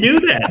 we should do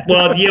that.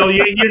 Well, you're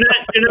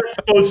not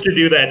supposed to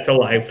do that to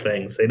live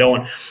things. They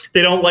don't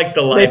like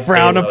the live. They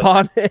frown payload.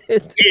 Upon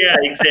it. Yeah,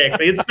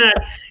 exactly.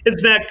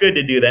 It's not good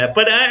to do that.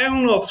 But I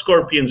don't know if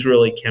scorpions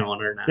really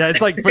count or not. Yeah,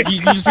 it's like, but you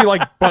can just be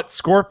like, but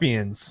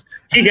scorpions.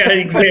 Yeah,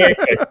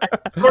 exactly.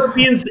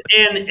 Scorpions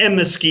and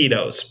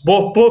mosquitoes.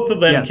 Both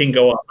of them can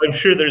go up. I'm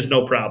sure there's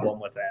no problem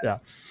with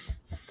that.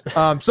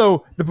 Yeah.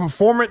 So the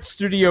performance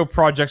studio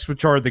projects,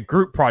 which are the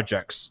group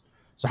projects.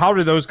 So how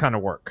do those kind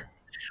of work?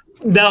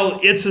 Now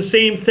it's the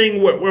same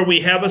thing where we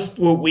have a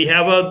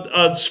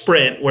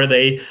sprint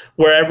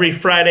where every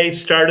Friday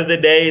start of the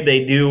day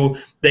they do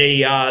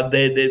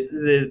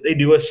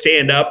a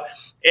stand up,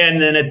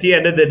 and then at the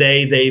end of the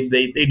day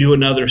they do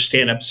another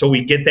stand up. So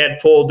we get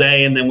that full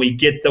day, and then we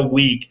get the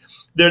week.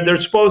 They're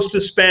supposed to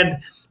spend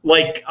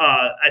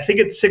I think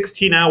it's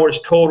 16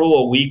 hours total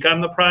a week on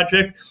the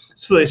project.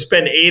 So they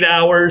spend 8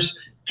 hours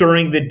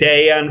during the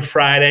day on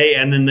Friday,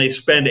 and then they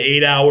spend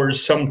 8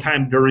 hours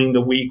sometime during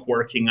the week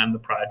working on the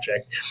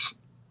project.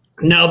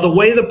 Now, the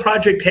way the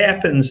project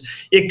happens,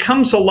 it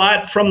comes a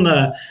lot from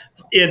the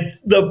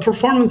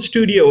performance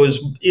studio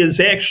is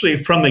actually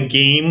from a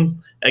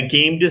game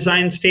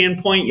design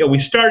standpoint. We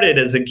started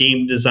as a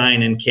game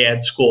design and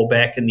CAD school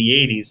back in the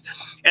 80s,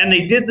 and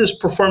they did this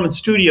performance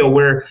studio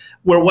where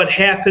what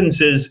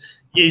happens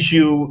is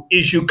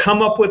you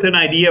come up with an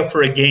idea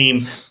for a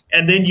game,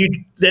 and then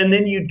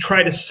you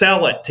try to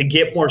sell it to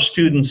get more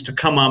students to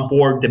come on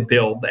board to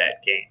build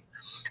that game.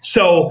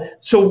 So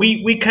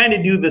we kind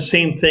of do the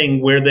same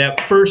thing where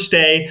that first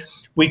day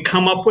we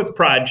come up with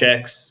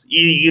projects,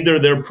 either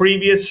their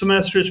previous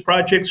semester's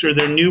projects or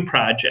their new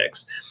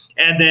projects.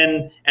 And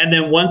then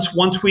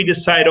once we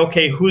decide,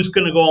 okay, who's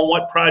going to go on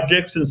what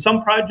projects, and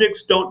some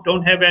projects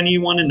don't have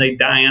anyone and they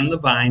die on the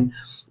vine,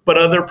 but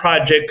other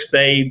projects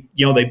they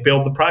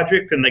build the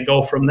project and they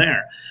go from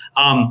there.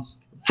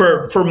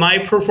 For my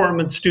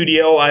performance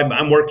studio,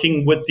 I'm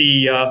working with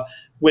the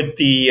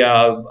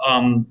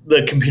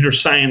computer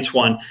science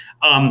one.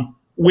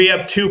 We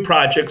have 2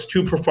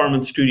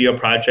 performance studio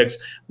projects.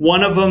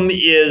 One of them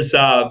is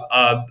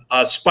a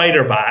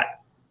SpiderBot.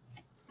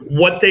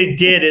 What they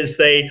did is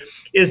they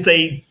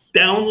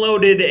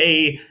downloaded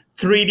a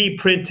 3D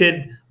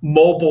printed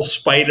mobile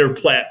spider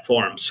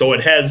platform. So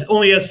it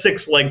only has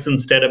 6 legs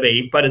instead of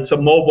 8, but it's a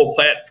mobile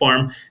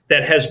platform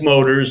that has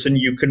motors and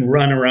you can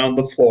run around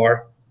the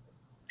floor.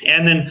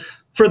 And then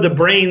for the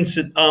brains,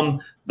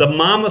 the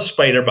mama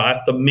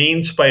SpiderBot, the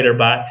main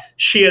SpiderBot,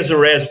 she has a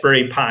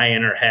Raspberry Pi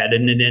in her head,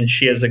 and then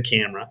she has a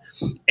camera.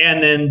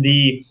 And then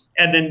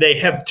they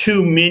have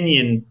 2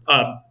 minion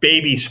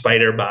baby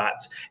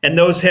SpiderBots, and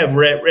those have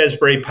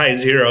Raspberry Pi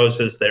Zeros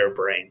as their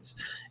brains.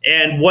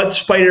 And what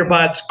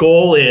SpiderBot's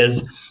goal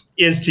is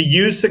to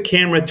use the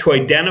camera to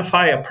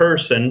identify a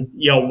person,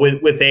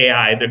 with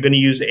AI. They're going to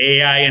use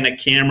AI and a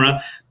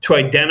camera to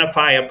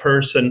identify a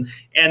person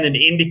and then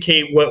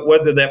indicate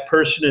whether that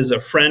person is a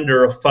friend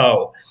or a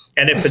foe.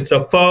 And if it's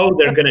a foe,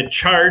 they're going to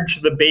charge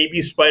the baby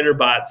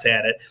SpiderBots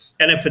at it.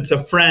 And if it's a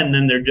friend,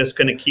 then they're just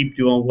going to keep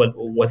doing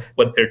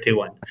what they're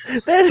doing.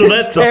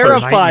 That's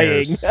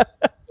terrifying.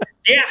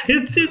 Yeah,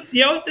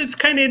 it's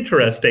kind of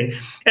interesting.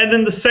 And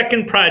then the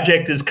second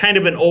project is kind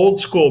of an old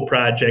school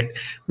project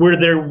where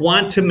they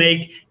want to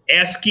make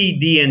ASCII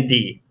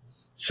D&D.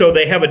 So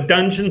they have a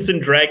Dungeons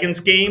and Dragons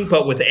game,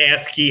 but with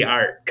ASCII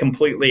art,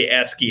 completely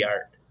ASCII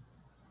art.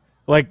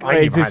 Like,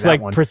 is this like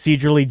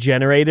procedurally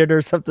generated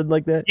or something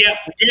like that? Yeah.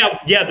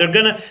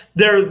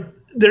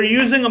 They're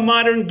using a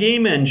modern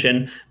game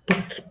engine,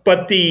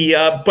 but the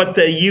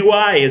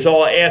UI is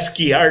all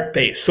ASCII art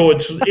based. So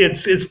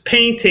it's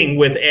painting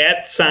with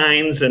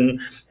 @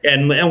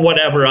 and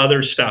whatever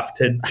other stuff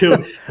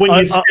to when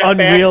you step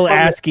Unreal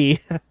back ASCII.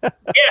 Yeah,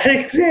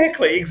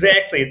 exactly.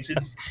 It's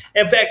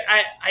in fact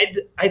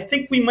I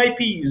think we might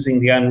be using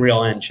the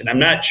Unreal Engine. I'm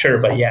not sure,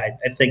 but yeah,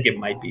 I think it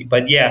might be.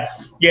 But yeah,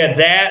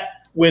 that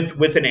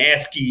with an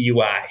ASCII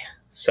UI.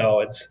 So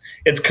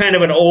it's kind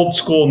of an old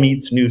school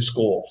meets new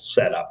school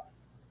setup.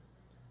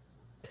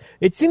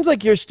 It seems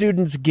like your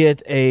students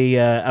get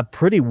a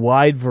pretty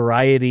wide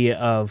variety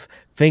of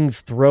things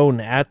thrown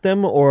at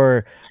them,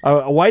 or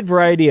a wide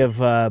variety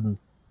of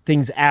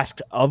things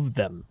asked of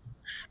them.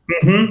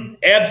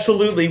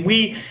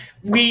 Absolutely.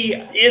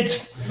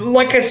 It's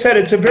like I said,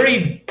 it's a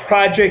very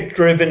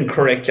project-driven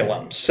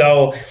curriculum.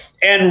 So,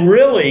 and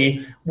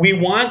really, we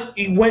want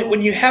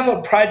when you have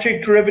a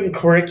project-driven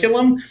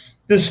curriculum,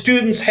 the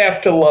students have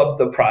to love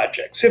the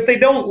projects. If they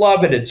don't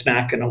love it, it's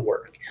not going to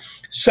work.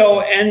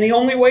 So, and the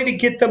only way to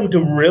get them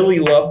to really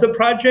love the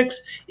projects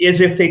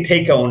is if they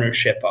take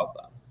ownership of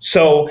them.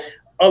 So,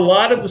 a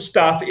lot of the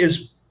stuff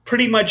is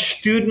pretty much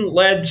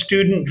student-led,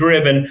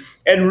 student-driven.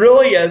 And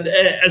really,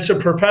 as a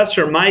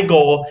professor, my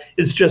goal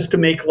is just to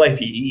make life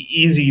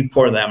easy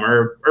for them,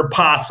 or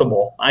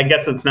possible. I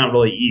guess it's not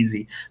really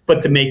easy,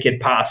 but to make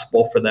it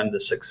possible for them to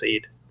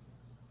succeed.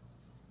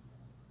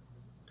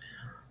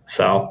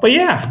 So, but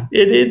yeah,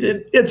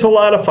 it's a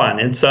lot of fun.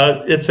 It's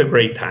a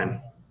great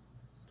time.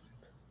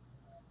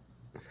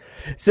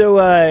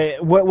 So,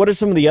 what are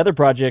some of the other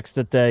projects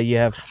that you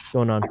have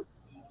going on?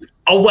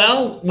 Oh,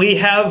 well, we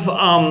have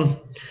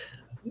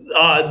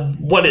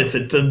what is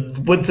it?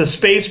 With the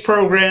space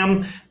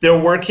program, they're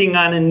working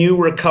on a new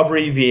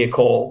recovery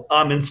vehicle.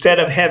 Instead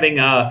of having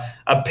a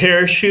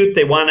parachute,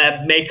 they want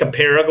to make a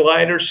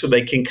paraglider so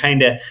they can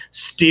kind of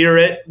steer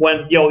it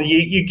when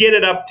you get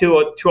it up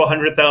to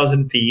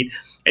 100,000 feet,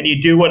 and you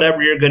do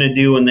whatever you're going to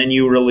do, and then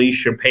you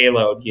release your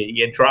payload.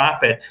 You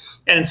drop it,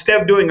 and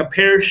instead of doing a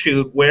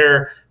parachute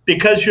where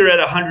because you're at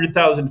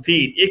 100,000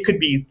 feet, it could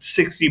be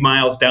 60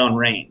 miles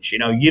downrange.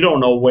 You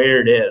don't know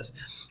where it is.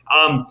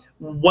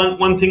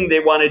 One thing they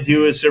want to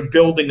do is they're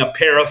building a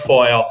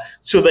parafoil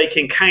so they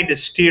can kind of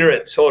steer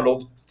it so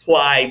it'll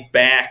fly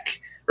back,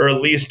 or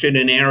at least in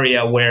an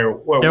area where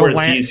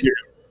it's easier.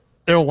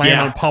 It'll land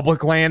on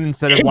public land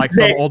instead of like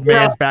some old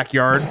man's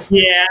backyard.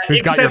 Yeah,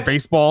 who's got your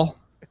baseball.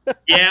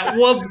 Yeah,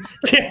 well,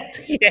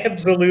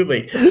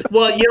 absolutely.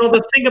 Well,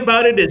 the thing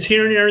about it is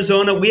here in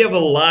Arizona, we have a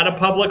lot of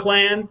public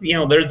land.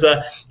 There's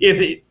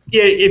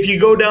if you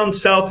go down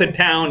south of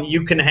town,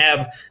 you can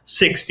have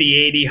 60,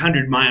 80,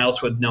 100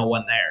 miles with no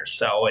one there.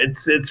 So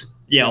it's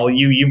you're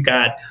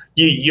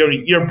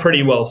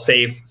pretty well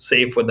safe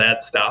with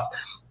that stuff.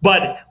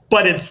 But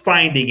it's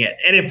finding it.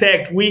 And in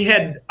fact, we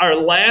had our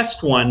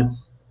last one.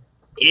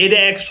 It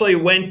actually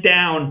went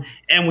down,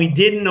 and we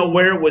didn't know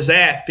where it was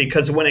at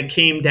because when it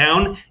came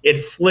down, it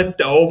flipped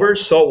over,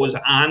 so it was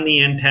on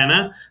the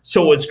antenna.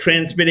 So it was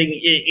transmitting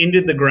into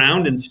the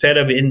ground instead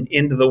of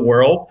into the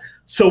world.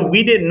 So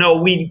we didn't know.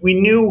 We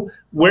knew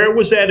where it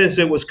was at as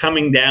it was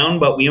coming down,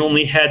 but we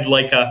only had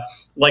like a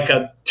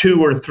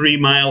 2 or 3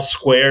 mile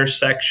square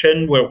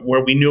section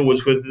where we knew it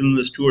was within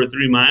this 2 or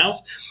 3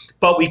 miles,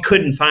 but we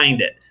couldn't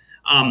find it.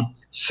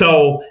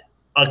 So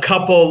a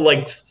couple,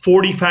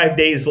 45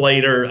 days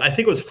later, I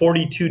think it was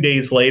 42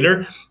 days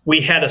later, we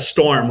had a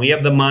storm. We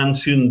have the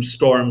monsoon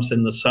storms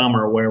in the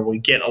summer where we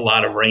get a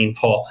lot of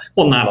rainfall.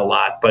 Well, not a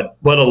lot, but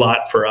a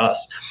lot for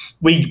us.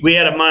 We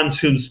had a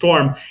monsoon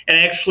storm and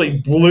actually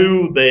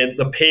blew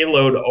the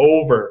payload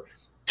over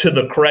to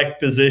the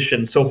correct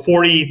position. So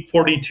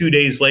 42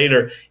 days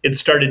later, it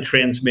started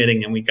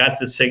transmitting, and we got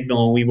the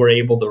signal, and we were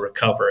able to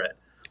recover it.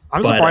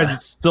 I'm surprised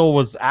it still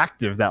was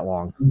active that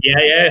long.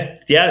 Yeah.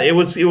 It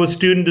was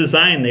student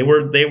design. They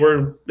were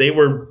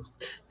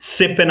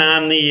sipping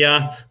on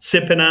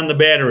the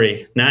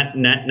battery,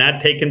 not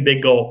taking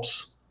big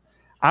gulps.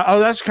 I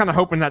was actually kind of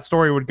hoping that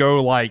story would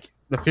go like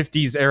the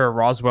 50s era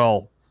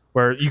Roswell,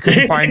 where you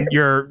couldn't find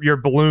your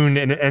balloon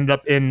and end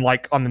up in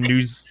on the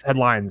news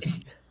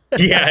headlines.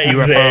 Yeah,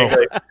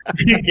 exactly.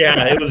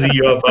 Yeah, it was a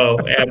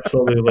UFO.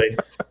 Absolutely.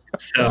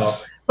 So.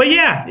 But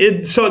yeah,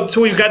 so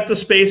we've got the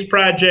space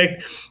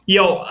project.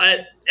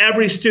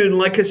 Every student,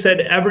 like I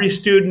said, every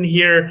student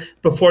here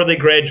before they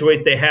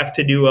graduate, they have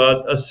to do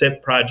a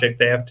SIP project.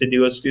 They have to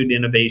do a student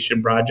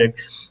innovation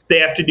project. They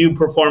have to do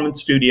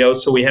performance studio.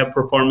 So we have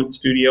performance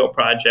studio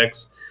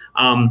projects.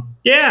 I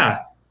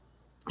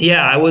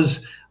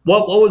was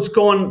what was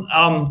going.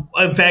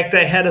 In fact,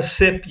 I had a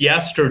SIP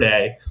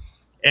yesterday,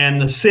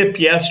 and the SIP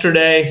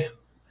yesterday,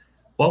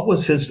 what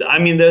was his? I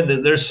mean,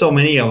 there's so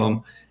many of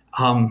them.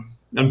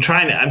 I'm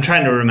trying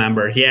to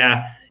remember.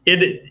 Yeah,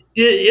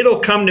 it'll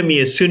come to me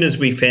as soon as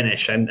we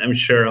finish. I'm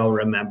sure I'll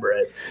remember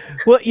it.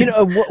 Well,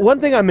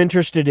 one thing I'm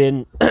interested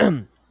in,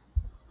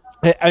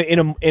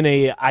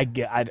 I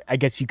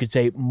guess you could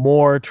say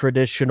more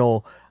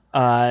traditional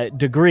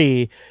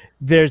degree,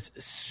 there's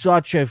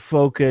such a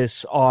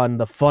focus on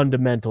the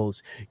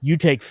fundamentals. You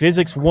take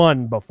physics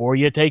 1 before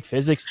you take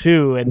physics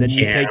 2, and then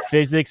you take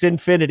physics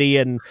infinity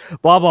and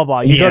blah, blah,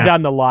 blah. You go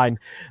down the line.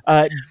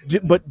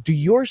 But do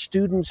your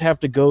students have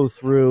to go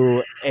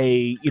through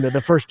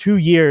the first 2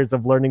 years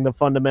of learning the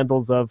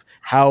fundamentals of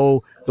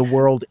how the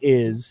world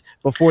is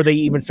before they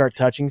even start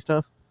touching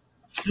stuff?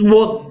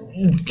 Well,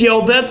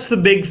 that's the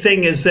big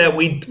thing, is that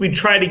we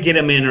try to get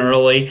them in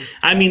early.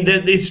 I mean,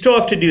 they still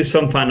have to do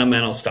some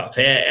fundamental stuff,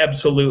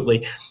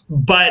 absolutely,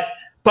 but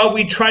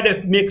we try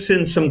to mix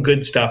in some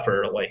good stuff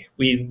early.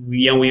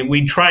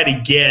 We try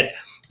to get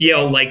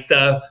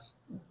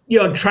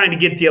trying to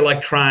get the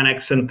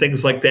electronics and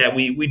things like that.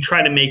 We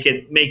try to make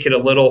it a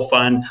little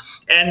fun,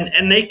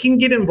 and they can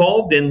get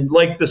involved in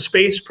like the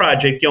space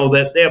project.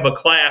 That they have a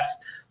class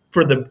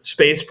for the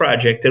space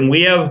project, and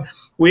we have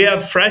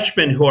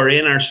freshmen who are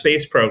in our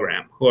space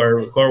program who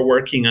are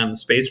working on the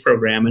space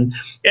program,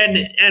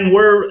 and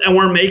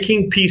we're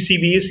making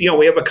PCBs.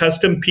 We have a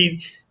custom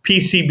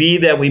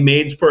PCB that we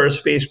made for our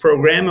space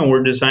program, and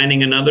we're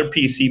designing another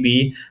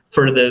PCB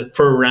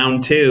for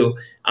round 2.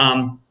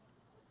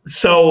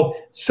 So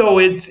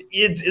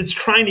it's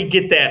trying to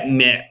get that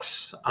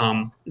mix,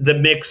 the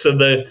mix of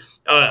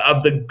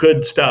the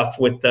good stuff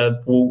with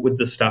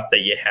the stuff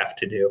that you have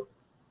to do.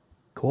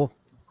 Cool.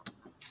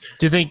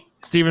 Do you think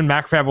Stephen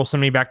MacFab will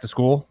send me back to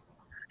school?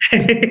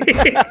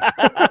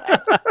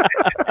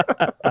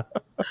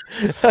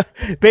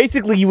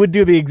 Basically, you would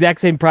do the exact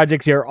same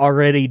projects you're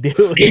already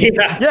doing.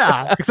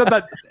 Yeah, except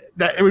that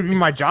it would be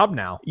my job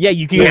now. Yeah,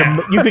 you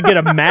could get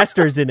a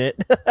master's in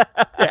it.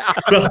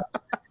 Well,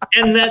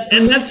 and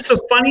that's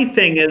the funny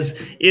thing is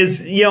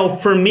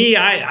for me,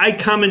 I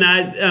come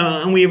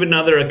and we have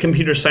a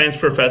computer science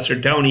professor,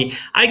 Tony.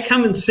 I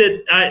come and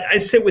I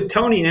sit with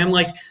Tony, and I'm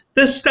like,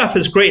 this stuff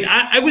is great.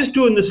 I was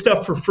doing this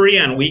stuff for free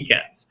on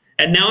weekends,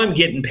 and now I'm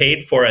getting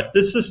paid for it.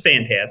 This is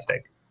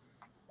fantastic.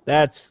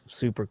 That's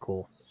super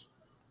cool.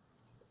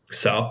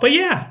 So, but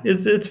yeah,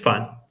 it's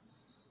fun.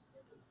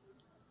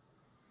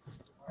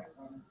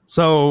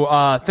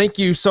 So thank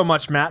you so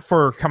much, Matt,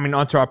 for coming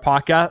onto our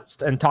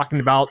podcast and talking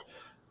about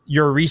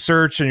your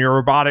research and your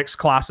robotics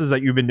classes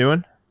that you've been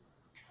doing.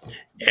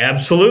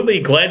 Absolutely.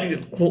 Glad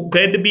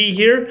to be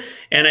here.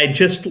 And I'd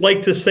just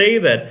like to say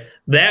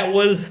that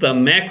was the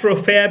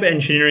MacroFab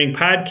Engineering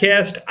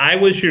Podcast. I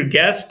was your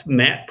guest,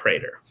 Matt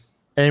Prater.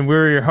 And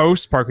we're your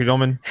hosts, Parker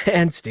Dillman.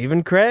 And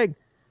Stephen Craig.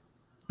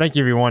 Thank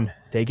you, everyone.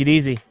 Take it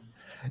easy.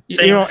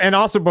 Thanks. And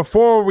also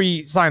before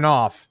we sign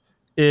off,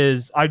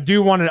 I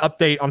do want an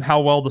update on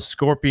how well the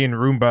Scorpion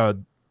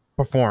Roomba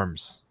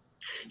performs.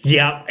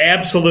 Yeah,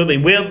 absolutely.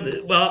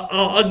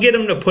 I'll get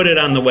them to put it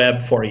on the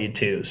web for you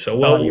too. So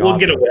we'll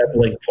get a web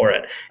link for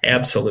it.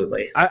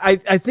 Absolutely.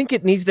 I think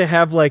it needs to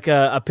have like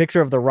a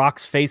picture of The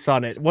Rock's face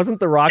on it. Wasn't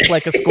The Rock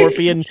like a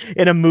scorpion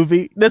in a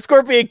movie? The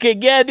Scorpion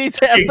King, yeah, it needs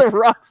to have The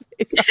Rock's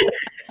face on it.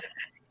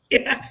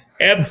 Yeah,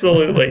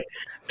 absolutely.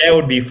 That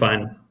would be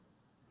fun.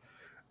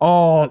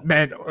 Oh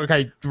man,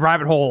 okay.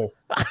 Rabbit hole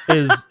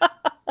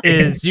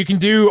is you can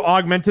do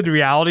augmented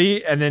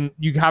reality, and then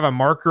you have a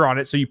marker on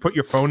it, so you put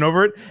your phone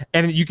over it,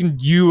 and you can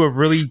view a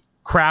really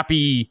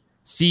crappy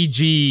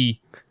CG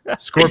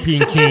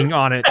Scorpion King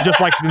on it, just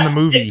like in the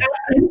movie.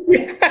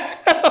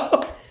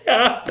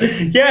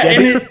 Yeah,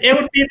 and it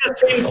would be the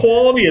same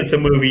quality as a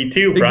movie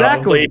too. Probably.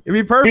 Exactly, it'd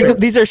be perfect.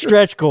 These are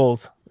stretch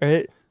goals,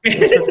 right?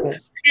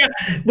 Yeah,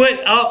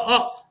 but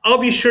I'll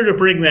be sure to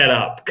bring that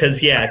up because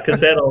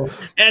that'll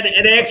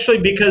and actually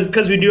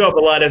because we do have a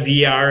lot of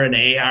VR and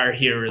AR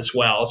here as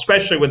well,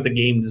 especially with the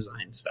game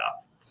design stuff.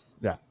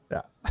 Yeah.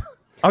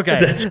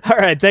 Okay. All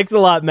right. Thanks a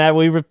lot, Matt.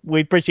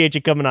 We appreciate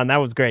you coming on. That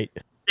was great.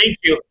 Thank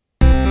you.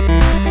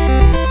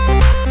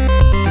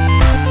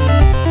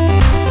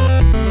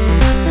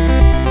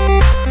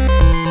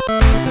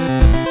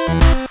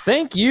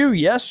 Thank you,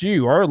 yes,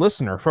 you, our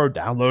listener, for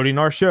downloading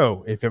our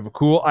show. If you have a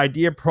cool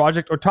idea,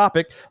 project, or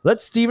topic,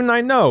 let Steve and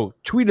I know.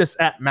 Tweet us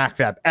at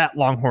MacFab, at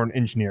Longhorn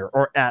Engineer,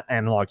 or at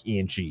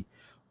AnalogENG,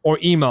 or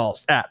email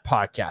us at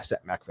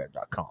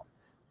podcast@macfab.com.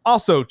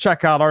 Also,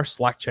 check out our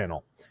Slack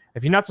channel.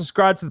 If you're not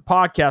subscribed to the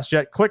podcast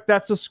yet, click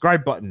that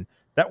subscribe button.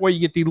 That way you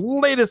get the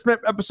latest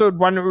MEP episode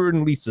when we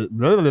release it.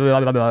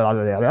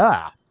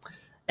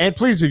 And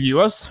please review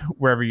us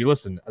wherever you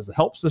listen, as it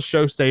helps the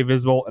show stay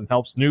visible and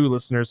helps new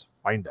listeners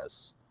find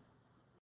us.